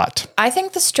a lot. I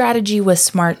think the strategy was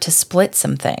smart to split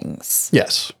some things.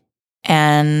 Yes.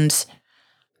 And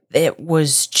it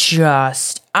was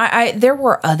just, there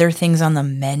were other things on the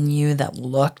menu that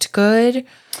looked good.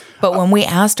 But when we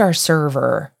asked our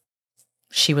server,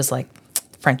 she was like,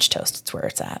 French toast, it's where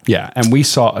it's at. Yeah. And we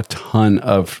saw a ton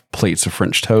of plates of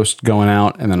French toast going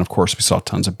out. And then, of course, we saw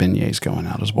tons of beignets going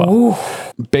out as well. Ooh.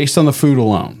 Based on the food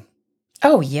alone.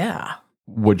 Oh, yeah.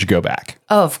 Would you go back?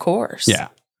 Oh, of course. Yeah.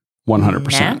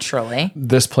 100%. Naturally.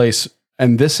 This place,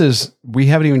 and we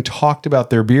haven't even talked about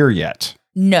their beer yet.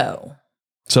 No.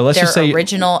 So let's just say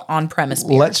original on-premise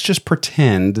beer. Let's just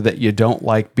pretend that you don't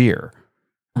like beer.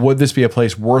 Would this be a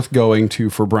place worth going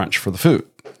to for brunch for the food?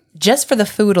 Just for the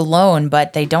food alone,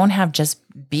 but they don't have just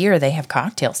beer. They have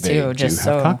cocktails too. They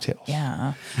have cocktails.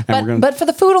 Yeah. And but for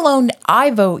the food alone,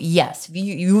 I vote yes.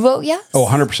 You vote yes? Oh,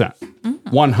 100%.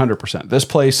 100%. This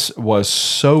place was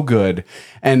so good.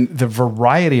 And the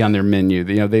variety on their menu,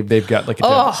 they've got like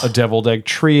a deviled egg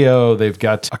trio. They've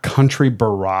got a country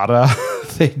burrata.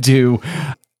 They do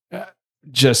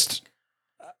just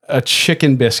a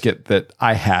chicken biscuit that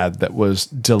I had that was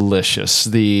delicious.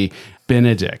 The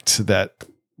Benedict that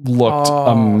looked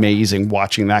amazing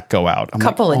watching that go out. A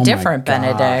couple of different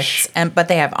Benedicts, but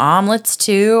they have omelets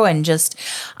too. And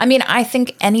I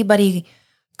think anybody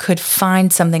could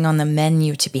find something on the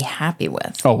menu to be happy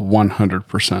with. Oh,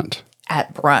 100%.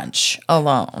 At brunch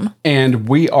alone. And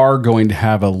we are going to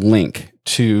have a link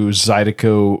to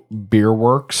Zydeco Beer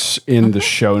Works in the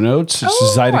show notes.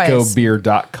 It's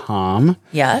zydecobeer.com.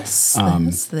 Yes.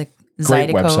 That's the great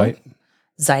website.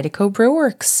 Zydeco Brew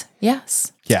Works.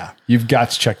 Yes. Yeah. You've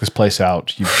got to check this place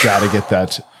out. You've got to get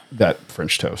that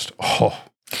French toast. Oh.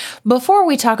 Before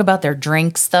we talk about their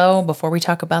drinks, though, before we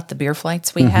talk about the beer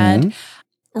flights we had,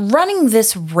 running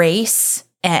this race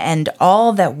and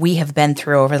all that we have been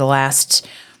through over the last,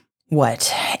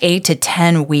 8 to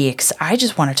 10 weeks, I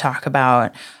just want to talk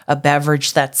about a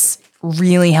beverage that's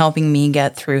really helping me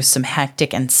get through some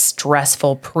hectic and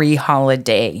stressful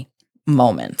pre-holiday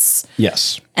moments.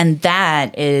 Yes. And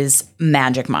that is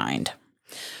Magic Mind.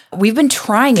 We've been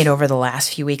trying it over the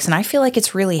last few weeks, and I feel like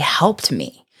it's really helped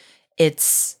me.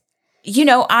 It's,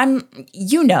 I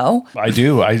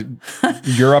do.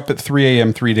 You're up at 3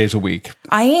 a.m. 3 days a week.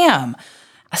 I am.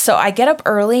 So I get up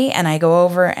early and I go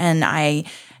over and I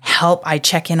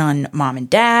check in on mom and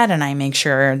dad, and I make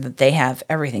sure that they have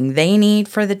everything they need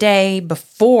for the day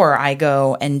before I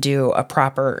go and do a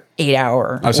proper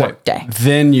 8-hour work day.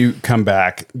 Then you come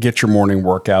back, get your morning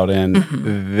workout in,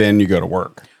 then you go to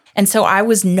work. And so I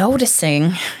was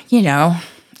noticing,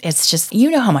 it's just,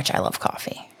 how much I love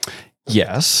coffee.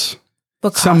 Yes.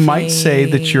 But coffee, some might say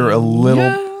that you're a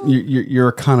little, you're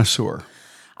a connoisseur.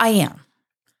 I am.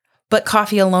 But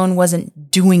coffee alone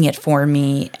wasn't doing it for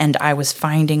me, and I was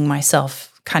finding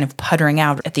myself kind of puttering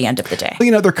out at the end of the day.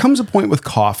 There comes a point with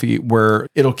coffee where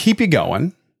it'll keep you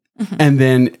going, and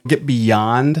then get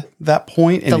beyond that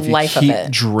point. And if you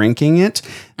keep drinking it,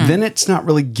 then it's not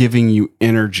really giving you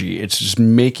energy. It's just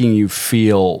making you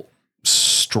feel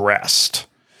stressed.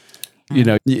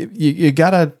 You got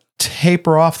to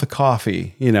taper off the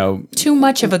coffee, Too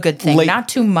much of a good thing, not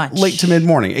too much. Late to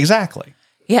mid-morning, exactly.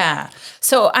 Yeah.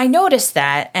 So I noticed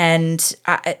that. And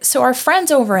so our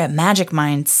friends over at Magic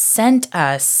Mind sent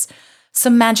us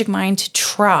some Magic Mind to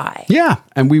try. Yeah.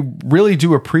 And we really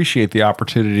do appreciate the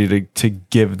opportunity to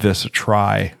give this a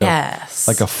try. Yes.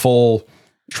 Like a full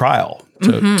trial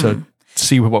to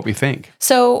see what we think.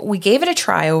 So we gave it a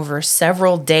try over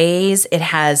several days. It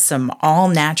has some all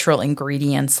natural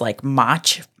ingredients like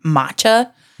matcha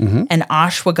and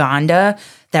ashwagandha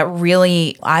that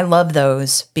really, I love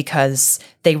those because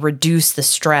they reduce the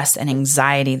stress and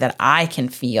anxiety that I can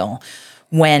feel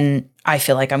when I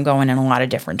feel like I'm going in a lot of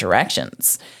different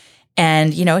directions.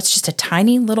 And, it's just a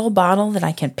tiny little bottle that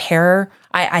I can pair.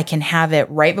 I can have it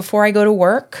right before I go to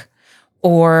work,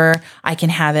 or I can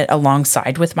have it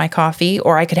alongside with my coffee,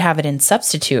 or I could have it in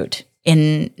substitute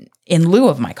in lieu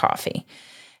of my coffee.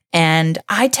 And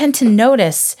I tend to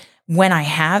notice when I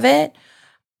have it,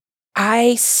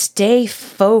 I stay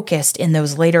focused in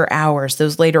those later hours,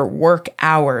 those later work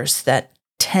hours that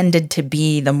tended to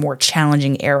be the more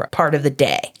challenging part of the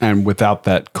day. And without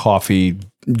that coffee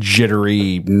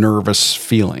jittery, nervous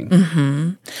feeling.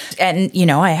 Mm-hmm.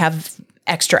 And, I have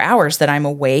extra hours that I'm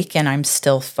awake and I'm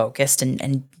still focused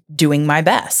and doing my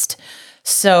best.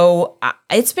 So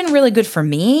it's been really good for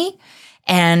me.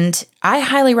 And I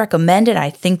highly recommend it. I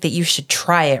think that you should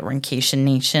try it, Runcation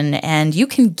Nation. And you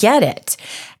can get it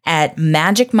at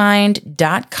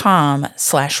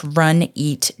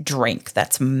magicmind.com/runeatdrink.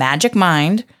 That's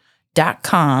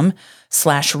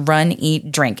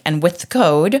magicmind.com/runeatdrink. And with the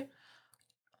code,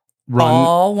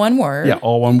 all one word. Yeah,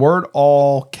 all one word,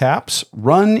 all caps.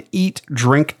 Run, Eat,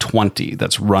 Drink 20.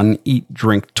 That's Run, Eat,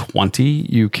 Drink 20.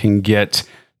 You can get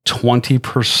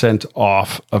 20%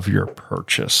 off of your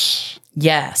purchase.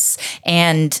 Yes,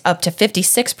 and up to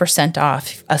 56%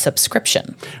 off a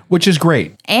subscription. Which is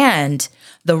great. And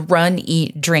the Run,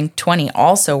 Eat, Drink 20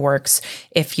 also works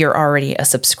if you're already a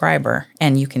subscriber,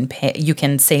 and you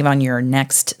can save on your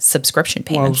next subscription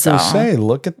payment. Well, I was going to say,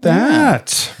 look at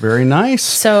that. Yeah. Very nice.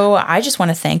 So I just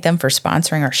want to thank them for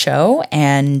sponsoring our show,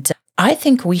 and I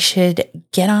think we should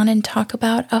get on and talk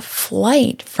about a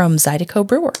flight from Zydeco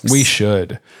Brewworks. We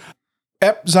should.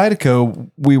 At Zydeco,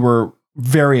 we were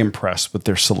very impressed with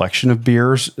their selection of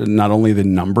beers, not only the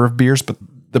number of beers, but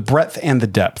the breadth and the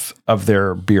depth of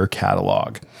their beer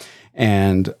catalog.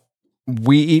 And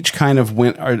we each kind of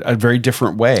went a very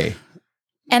different way.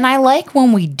 And I like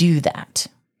when we do that.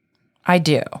 I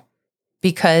do.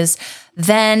 Because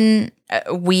then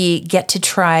we get to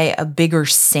try a bigger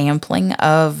sampling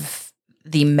of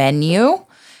the menu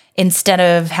instead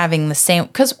of having the same.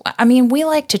 Because, we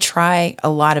like to try a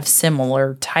lot of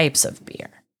similar types of beer.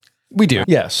 We do.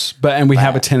 Yes. But we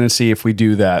have a tendency, if we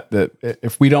do that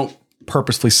if we don't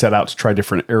purposely set out to try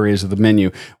different areas of the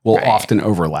menu, we'll often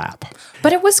overlap.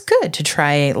 But it was good to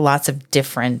try lots of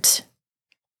different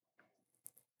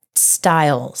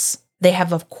styles. They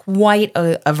have quite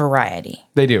a variety.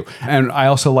 They do. And I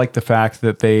also like the fact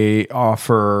that they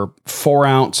offer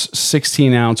 4-ounce,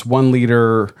 16-ounce, 1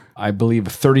 liter, I believe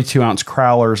 32-ounce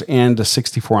crowlers and a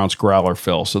 64-ounce growler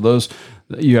fill. So those,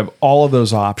 you have all of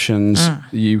those options.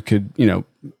 You could,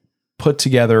 put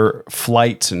together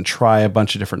flights and try a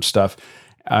bunch of different stuff.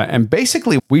 And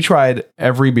basically, we tried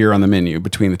every beer on the menu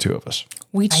between the two of us.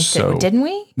 Didn't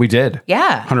we? We did.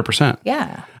 Yeah. 100%.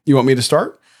 Yeah. You want me to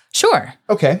start? Sure.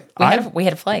 Okay. We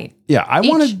had a flight. Yeah, I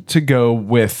wanted to go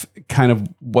with kind of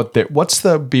what's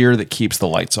the beer that keeps the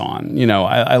lights on.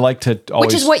 I like to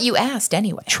always, which is what you asked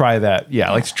anyway. Try that. Yeah,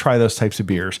 I like to try those types of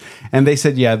beers. And they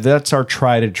said, yeah, that's our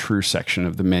tried and true section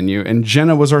of the menu. And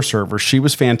Jenna was our server. She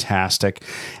was fantastic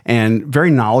and very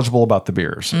knowledgeable about the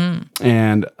beers.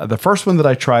 And the first one that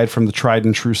I tried from the tried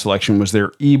and true selection was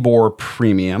their Ebor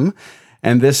Premium.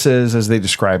 And this is, as they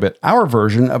describe it, our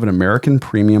version of an American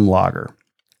premium lager.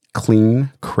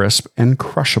 Clean, crisp, and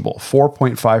crushable.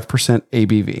 4.5%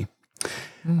 ABV.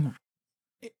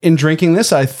 In drinking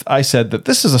this, I said that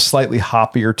this is a slightly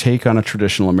hoppier take on a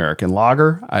traditional American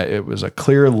lager. It was a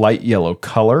clear, light yellow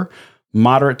color,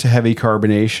 moderate to heavy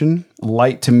carbonation,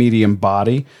 light to medium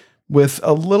body, with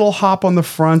a little hop on the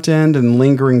front end and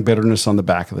lingering bitterness on the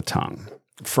back of the tongue.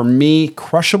 For me,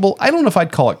 crushable, I don't know if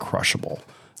I'd call it crushable.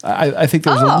 I think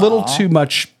there was a little too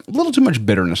much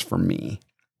bitterness for me.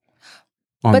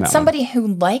 But somebody who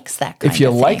likes that kind of thing. If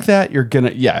you like that, you're going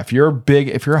to, if you're a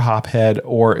hophead,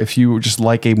 or if you just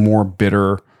like a more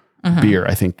bitter beer,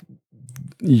 I think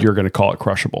you're going to call it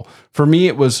crushable. For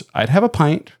me, I'd have a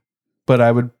pint, but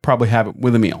I would probably have it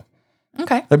with a meal.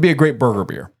 Okay. That'd be a great burger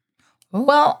beer.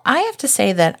 Well, I have to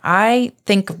say that I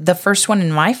think the first one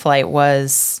in my flight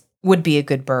would be a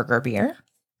good burger beer.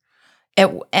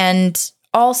 And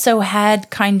also had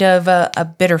kind of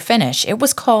a bitter finish. It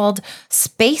was called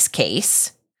Space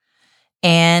Case,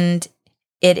 and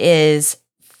it is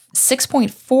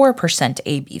 6.4%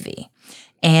 ABV.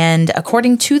 And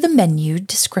according to the menu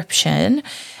description,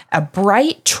 a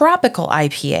bright tropical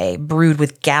IPA brewed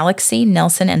with Galaxy,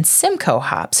 Nelson, and Simcoe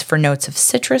hops for notes of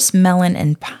citrus, melon,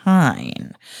 and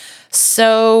pine.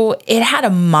 So it had a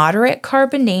moderate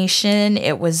carbonation.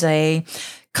 It was a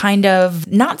kind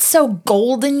of not so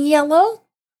golden yellow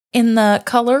in the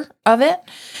color of it.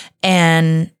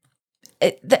 And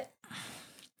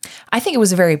I think it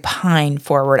was very pine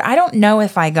forward. I don't know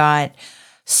if I got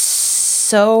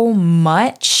so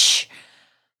much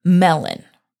melon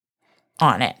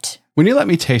on it. When you let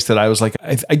me taste it, I was like,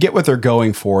 I get what they're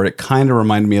going for. It kind of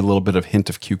reminded me a little bit of hint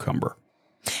of cucumber.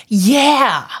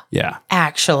 Yeah. Yeah.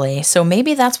 Actually. So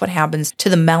maybe that's what happens to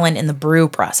the melon in the brew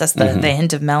process, the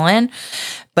hint of melon.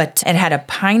 But it had a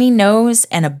piney nose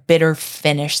and a bitter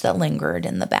finish that lingered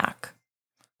in the back.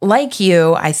 Like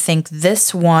you, I think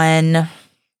this one,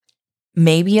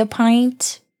 maybe a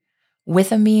pint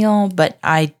with a meal, but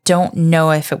I don't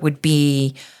know if it would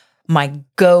be my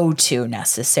go-to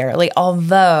necessarily.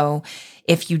 Although,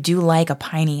 if you do like a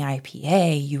piney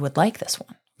IPA, you would like this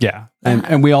one. Yeah.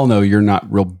 And we all know you're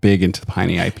not real big into the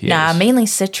piney IPAs. Nah, mainly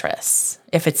citrus,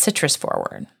 if it's citrus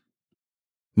forward.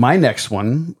 My next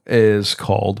one is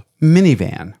called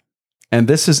Minivan. And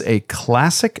this is a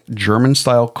classic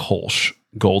German-style Kolsch,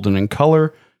 golden in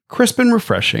color, crisp and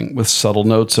refreshing with subtle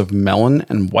notes of melon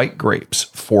and white grapes,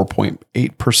 4.8%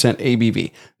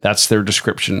 ABV. That's their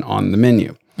description on the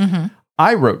menu. Mm-hmm.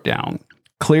 I wrote down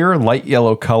clear, light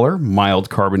yellow color, mild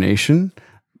carbonation,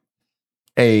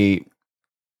 a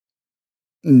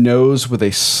nose with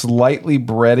a slightly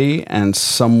bready and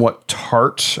somewhat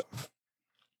tart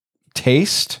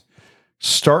taste,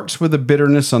 starts with a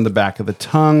bitterness on the back of the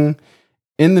tongue,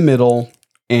 in the middle,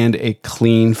 and a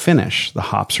clean finish. The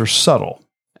hops are subtle,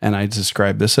 and I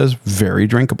describe this as very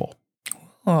drinkable.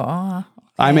 Oh,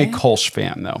 I'm a Kolsch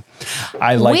fan, though.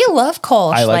 We love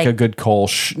Kolsch. I like a good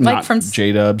Kolsch, like not from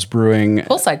J-Dubs Brewing.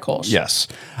 Poolside Kolsch. Yes.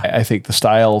 I think the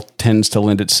style tends to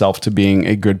lend itself to being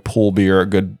a good pool beer, a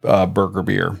good burger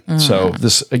beer. So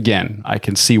this, again, I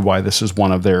can see why this is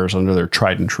one of theirs under their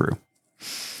tried and true.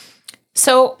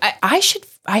 So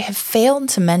I have failed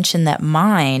to mention that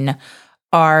mine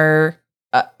are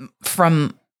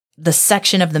from the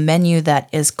section of the menu that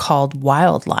is called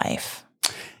Wildlife.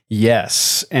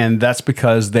 Yes, and that's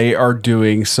because they are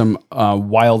doing some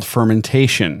wild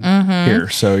fermentation here.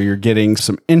 So you're getting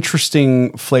some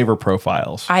interesting flavor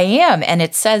profiles. I am, and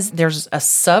it says there's a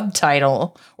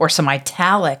subtitle or some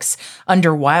italics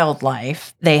under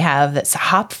Wildlife. They have this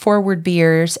hop-forward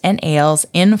beers and ales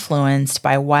influenced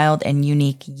by wild and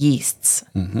unique yeasts.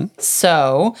 Mm-hmm.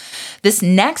 So this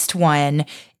next one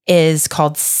is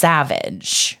called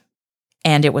Savage.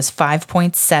 And it was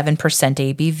 5.7%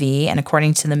 ABV. And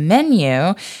according to the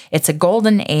menu, it's a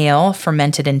golden ale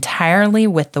fermented entirely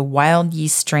with the wild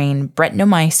yeast strain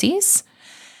Brettanomyces,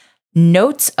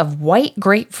 notes of white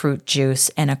grapefruit juice,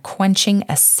 and a quenching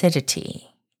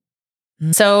acidity.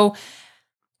 So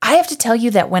I have to tell you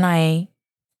that when I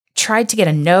tried to get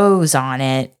a nose on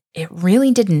it, it really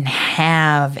didn't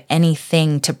have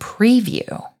anything to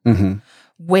preview,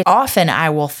 which often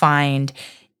I will find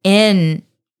in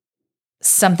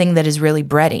something that is really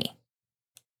bready,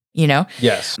 you know?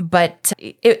 Yes. But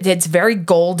it's very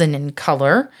golden in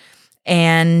color,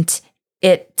 and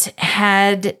it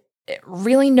had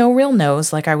really no real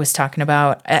nose, like I was talking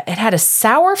about. It had a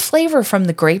sour flavor from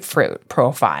the grapefruit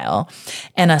profile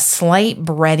and a slight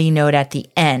bready note at the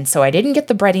end. So I didn't get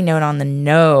the bready note on the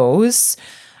nose.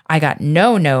 I got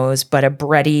no nose, but a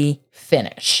bready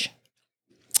finish.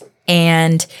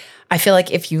 And I feel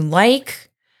like if you like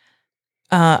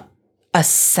a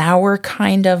sour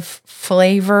kind of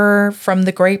flavor from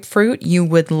the grapefruit, you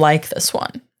would like this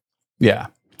one. Yeah.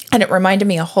 And it reminded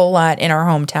me a whole lot in our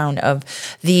hometown of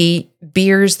the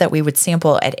beers that we would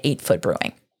sample at 8 Foot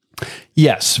Brewing.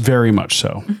 Yes, very much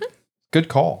so. Mm-hmm. Good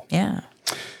call. Yeah.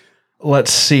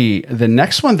 Let's see. The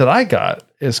next one that I got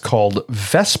is called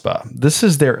Vespa. This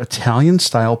is their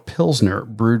Italian-style Pilsner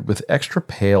brewed with extra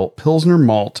pale Pilsner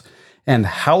malt and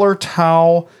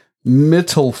Hallertau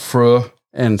Mittelfrüh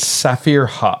and Sapphire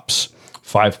hops,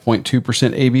 5.2%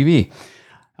 ABV.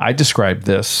 I described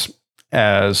this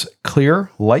as clear,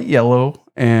 light yellow,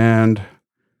 and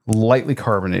lightly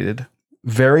carbonated.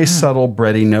 Very subtle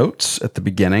bready notes at the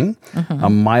beginning, a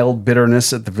mild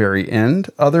bitterness at the very end.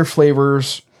 Other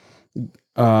flavors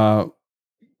going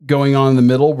on in the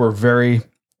middle were very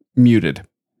muted.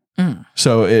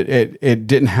 So it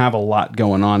didn't have a lot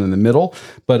going on in the middle,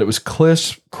 but it was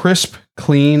crisp,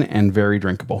 clean, and very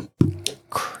drinkable.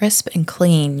 Crisp and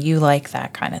clean. You like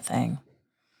that kind of thing.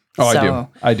 Oh,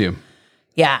 I do.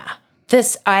 Yeah.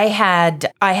 I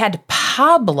had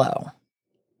Pablo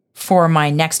for my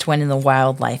next one in the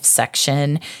wildlife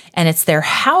section, and it's their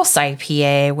house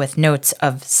IPA with notes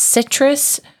of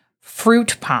citrus,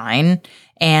 fruit pine,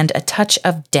 and a touch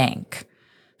of dank.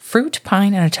 Fruit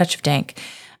pine and a touch of dank.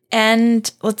 And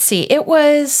let's see, it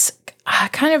was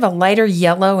kind of a lighter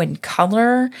yellow in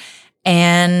color,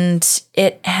 and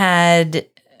it had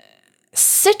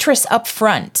citrus up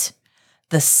front,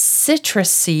 the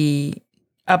citrusy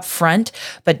up front,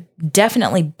 but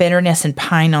definitely bitterness and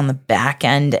pine on the back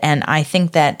end. And I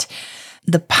think that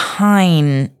the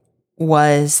pine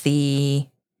was the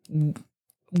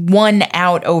one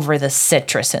out over the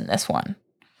citrus in this one.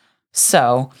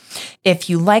 So if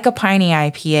you like a piney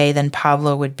IPA, then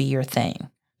Pablo would be your thing.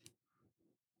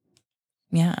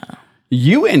 Yeah.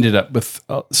 You ended up with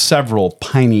several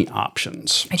piney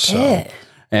options. I did.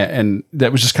 And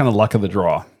that was just kind of luck of the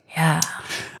draw. Yeah.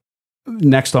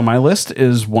 Next on my list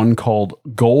is one called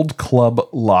Gold Club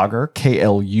Lager,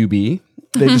 KLUB.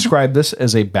 They describe this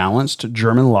as a balanced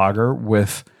German lager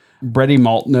with bready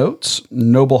malt notes,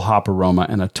 noble hop aroma,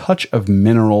 and a touch of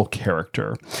mineral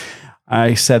character.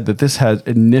 I said that this has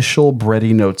initial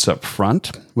bready notes up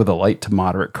front with a light to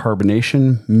moderate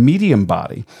carbonation, medium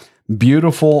body,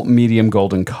 beautiful medium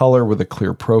golden color with a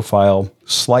clear profile,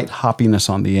 slight hoppiness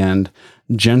on the end,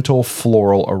 gentle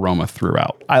floral aroma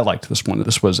throughout. I liked this one.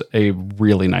 This was a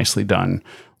really nicely done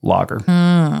lager.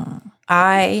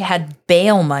 I had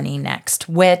bail money next,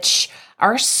 which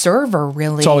our server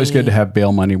really... It's always good to have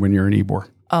bail money when you're an Ebor.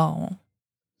 Oh.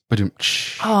 Thank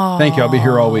you. I'll be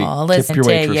here all week. Listen Tip your to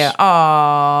waitress. you.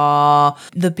 Oh,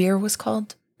 the beer was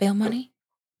called Bail Money?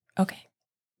 Okay.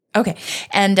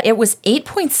 And it was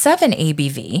 8.7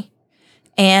 ABV.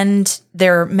 And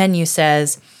their menu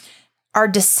says, our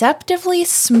deceptively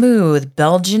smooth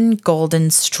Belgian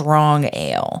golden strong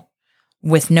ale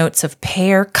with notes of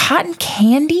pear, cotton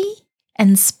candy,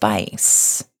 and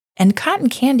spice. And cotton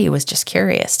candy was just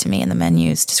curious to me in the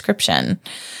menu's description.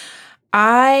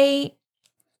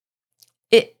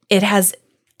 It has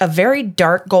a very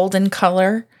dark golden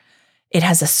color. It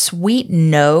has a sweet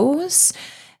nose.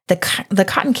 The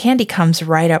cotton candy comes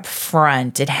right up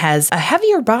front. It has a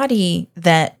heavier body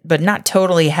but not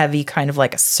totally heavy, kind of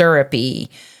like a syrupy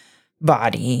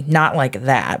body. Not like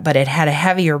that, but it had a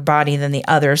heavier body than the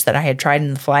others that I had tried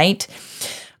in the flight.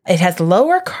 It has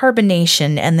lower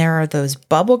carbonation, and there are those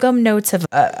bubblegum notes of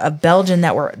a Belgian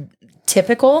that were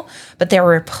typical, but they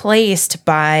were replaced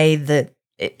by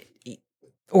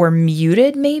or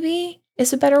muted, maybe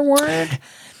is a better word.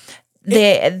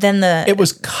 It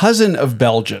was cousin of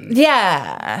Belgian.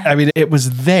 Yeah. I mean, it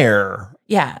was there.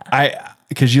 Yeah.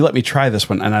 Because you let me try this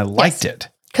one and I liked it.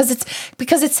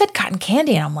 Because it said cotton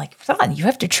candy, and I'm like, God, you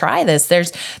have to try this.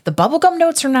 There's the bubblegum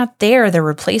notes are not there. They're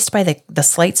replaced by the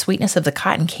slight sweetness of the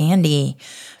cotton candy,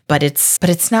 but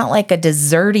it's not like a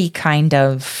desserty kind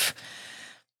of.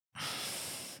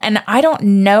 And I don't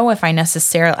know if I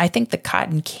think the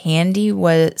cotton candy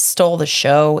stole the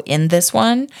show in this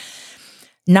one.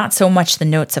 Not so much the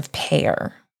notes of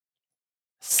pear.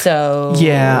 So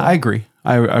yeah, I agree.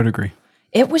 I would agree.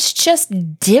 It was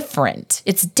just different.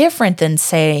 It's different than,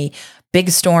 say,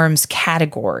 Big Storm's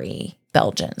category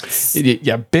Belgians.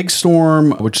 Yeah, Big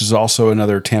Storm, which is also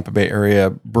another Tampa Bay area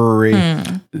brewery,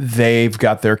 they've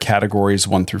got their categories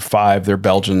 1 through 5. Their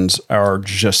Belgians are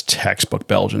just textbook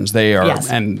Belgians. They are, yes.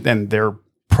 and their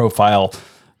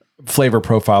flavor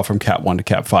profile from Cat 1 to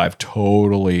Cat 5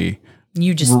 totally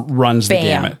runs the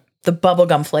gamut. The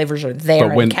bubblegum flavors are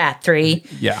there in Cat 3.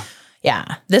 Yeah.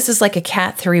 Yeah. This is like a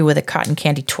Cat 3 with a cotton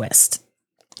candy twist.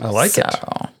 I like it.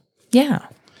 Yeah.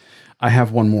 I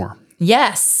have one more.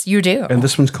 Yes, you do. And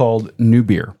this one's called New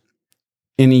Beer.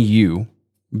 Neubier.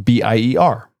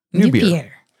 New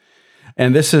Beer.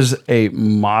 And this is a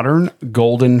modern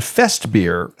golden fest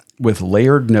beer with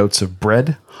layered notes of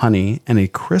bread, honey, and a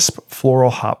crisp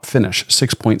floral hop finish.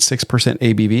 6.6%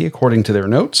 ABV, according to their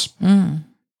notes.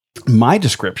 My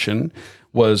description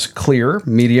was clear,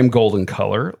 medium golden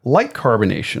color, light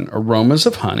carbonation, aromas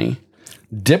of honey,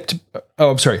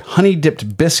 honey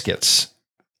dipped biscuits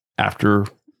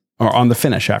on the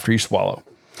finish after you swallow.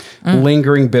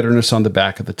 Lingering bitterness on the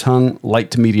back of the tongue,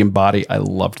 light to medium body. I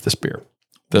loved this beer.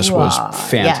 This was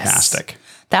fantastic. Yes.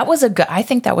 That was I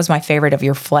think that was my favorite of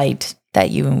your flight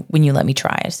when you let me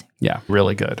try it. Yeah,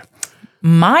 really good.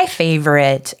 My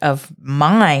favorite of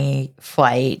my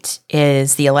flight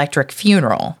is the Electric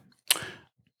Funeral.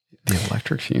 The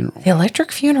Electric Funeral. The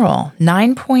Electric Funeral,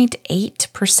 9.8%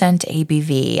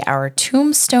 ABV, our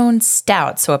Tombstone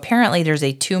Stout. So apparently there's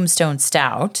a Tombstone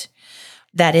Stout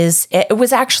that is, it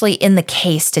was actually in the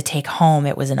case to take home.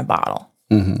 It was in a bottle.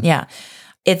 Mm-hmm. Yeah.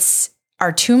 It's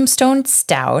our Tombstone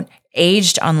Stout,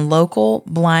 aged on local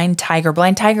Blind Tiger.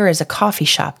 Blind Tiger is a coffee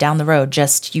shop down the road.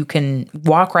 Just you can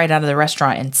walk right out of the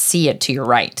restaurant and see it to your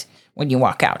right when you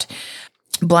walk out.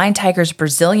 Blind Tiger's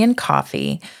Brazilian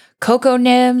coffee, cocoa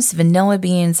nibs, vanilla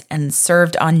beans, and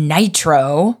served on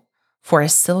nitro for a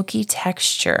silky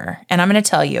texture. And I'm going to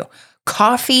tell you,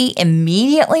 coffee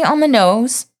immediately on the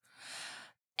nose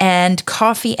and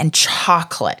coffee and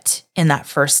chocolate in that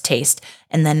first taste.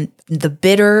 And then the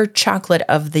bitter chocolate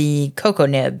of the cocoa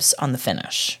nibs on the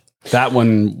finish. That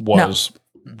one was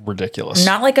ridiculous.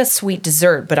 Not like a sweet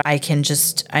dessert, but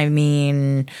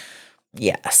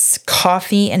yes,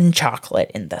 coffee and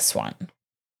chocolate in this one.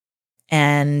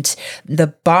 And the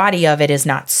body of it is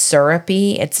not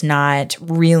syrupy. It's not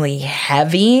really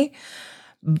heavy.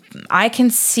 I can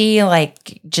see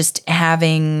like just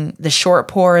having the short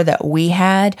pour that we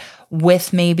had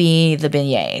with maybe the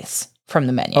beignets from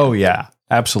the menu. Oh, yeah,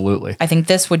 absolutely. I think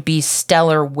this would be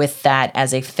stellar with that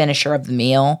as a finisher of the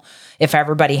meal. If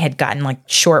everybody had gotten like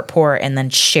short pour and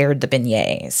then shared the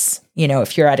beignets,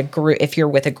 if you're at a group, if you're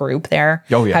with a group there,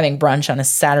 having brunch on a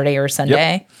Saturday or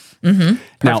Sunday. Yep. Mm-hmm.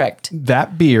 Perfect. Now,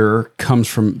 that beer comes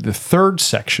from the third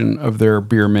section of their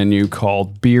beer menu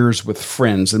called Beers with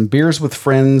Friends. And Beers with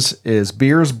Friends is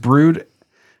beers brewed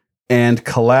and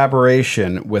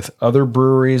collaboration with other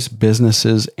breweries,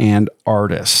 businesses, and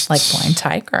artists. Like Blind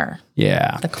Tiger.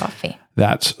 Yeah. The coffee.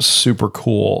 That's super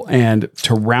cool. And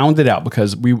to round it out,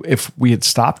 because if we had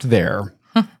stopped there,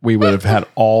 we would have had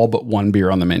all but one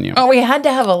beer on the menu. Oh, we had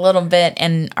to have a little bit,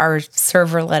 and our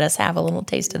server let us have a little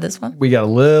taste of this one. We got a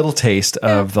little taste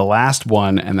of the last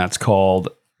one, and that's called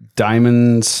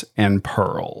Diamonds and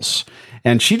Pearls.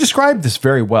 And she described this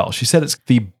very well. She said it's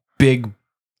the big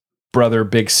brother,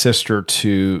 big sister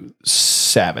to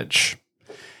Savage.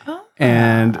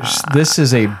 And this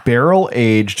is a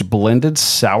barrel-aged blended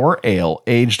sour ale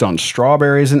aged on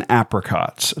strawberries and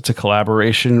apricots. It's a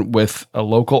collaboration with a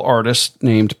local artist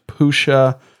named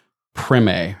Pusha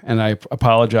Prime. And I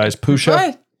apologize, Pusha.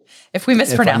 Right. If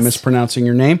I'm mispronouncing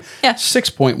your name. Yeah.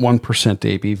 6.1%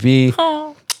 ABV.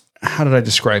 Oh. How did I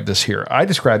describe this here? I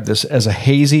described this as a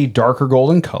hazy, darker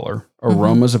golden color,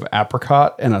 aromas of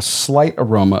apricot, and a slight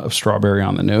aroma of strawberry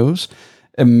on the nose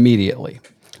immediately.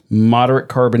 Moderate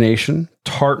carbonation,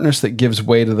 tartness that gives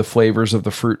way to the flavors of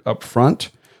the fruit up front,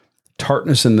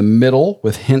 tartness in the middle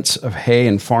with hints of hay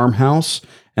and farmhouse,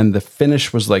 and the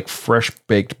finish was like fresh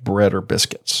baked bread or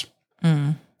biscuits.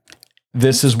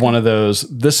 This is one of those,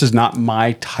 this is not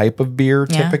my type of beer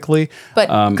typically.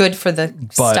 But good for the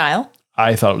style.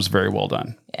 I thought it was very well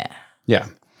done. Yeah. Yeah.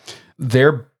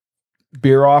 Their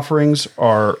beer offerings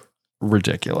are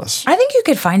ridiculous. I think you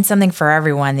could find something for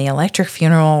everyone. The Electric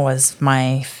Funeral was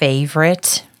my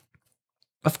favorite.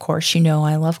 Of course,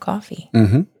 I love coffee.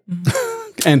 And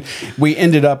we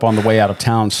ended up on the way out of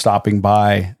town stopping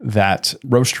by that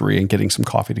roastery and getting some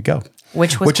coffee to go.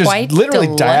 Which is literally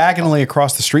delightful. diagonally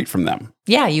across the street from them.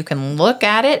 Yeah, you can look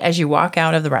at it as you walk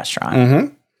out of the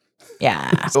restaurant.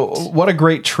 Yeah. So what a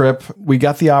great trip. We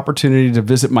got the opportunity to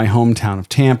visit my hometown of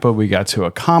Tampa. We got to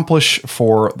accomplish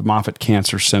for the Moffitt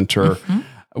Cancer Center.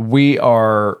 We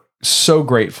are so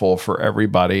grateful for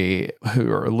everybody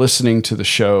who are listening to the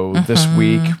show this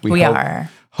week. We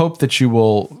hope that you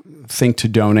will think to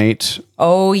donate.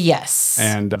 Oh, yes.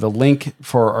 And the link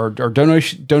for our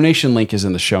donation link is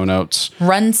in the show notes.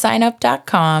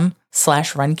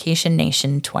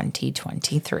 runsignup.com/RuncationNation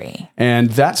 2023. And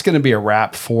that's going to be a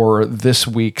wrap for this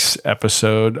week's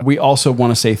episode. We also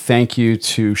want to say thank you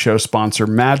to show sponsor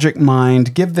Magic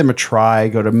Mind. Give them a try.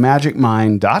 Go to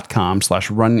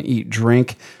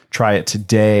magicmind.com/runeatdrink. Try it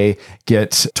today.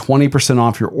 Get 20%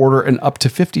 off your order and up to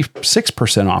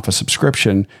 56% off a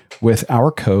subscription with our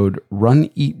code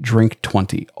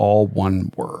RUNEATDRINK20, all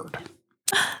one word.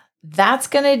 That's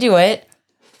going to do it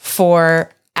for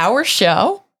our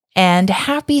show. And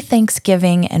happy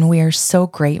Thanksgiving. And we are so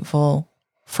grateful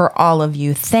for all of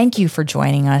you. Thank you for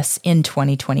joining us in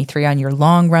 2023 on your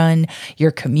long run,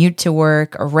 your commute to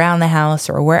work, around the house,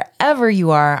 or wherever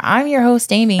you are. I'm your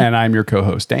host, Amy. And I'm your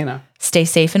co-host, Dana. Stay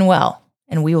safe and well,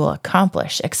 and we will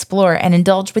accomplish, explore, and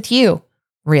indulge with you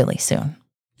really soon.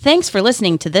 Thanks for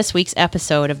listening to this week's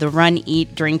episode of the Run,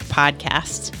 Eat, Drink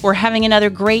podcast. We're having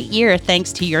another great year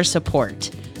thanks to your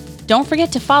support. Don't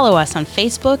forget to follow us on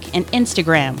Facebook and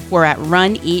Instagram. We're at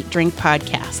Run, Eat, Drink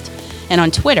Podcast. And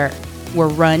on Twitter, we're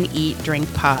Run, Eat,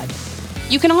 Drink Pod.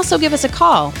 You can also give us a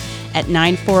call at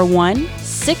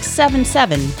 941-6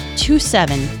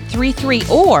 677-2733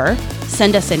 or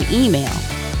send us an email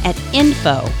at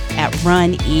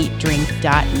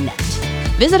info@runeatdrink.net.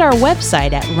 Visit our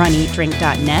website at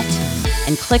runeatdrink.net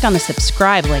and click on the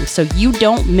subscribe link so you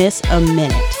don't miss a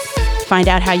minute. Find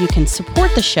out how you can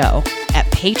support the show at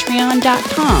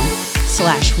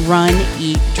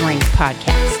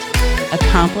patreon.com/runeatdrinkpodcast.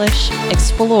 Accomplish,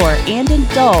 explore, and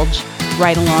indulge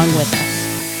right along with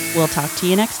us. We'll talk to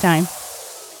you next time.